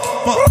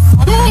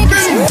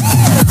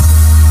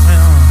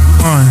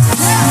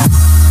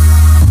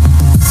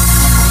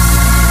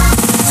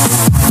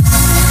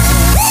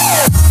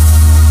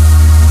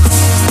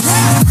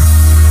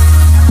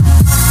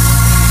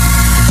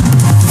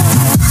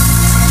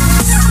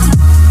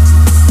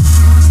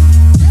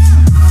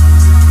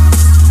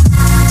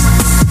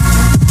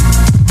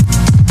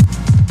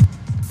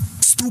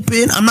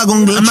 I'm not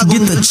gonna let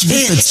you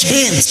get the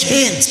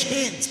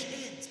chance.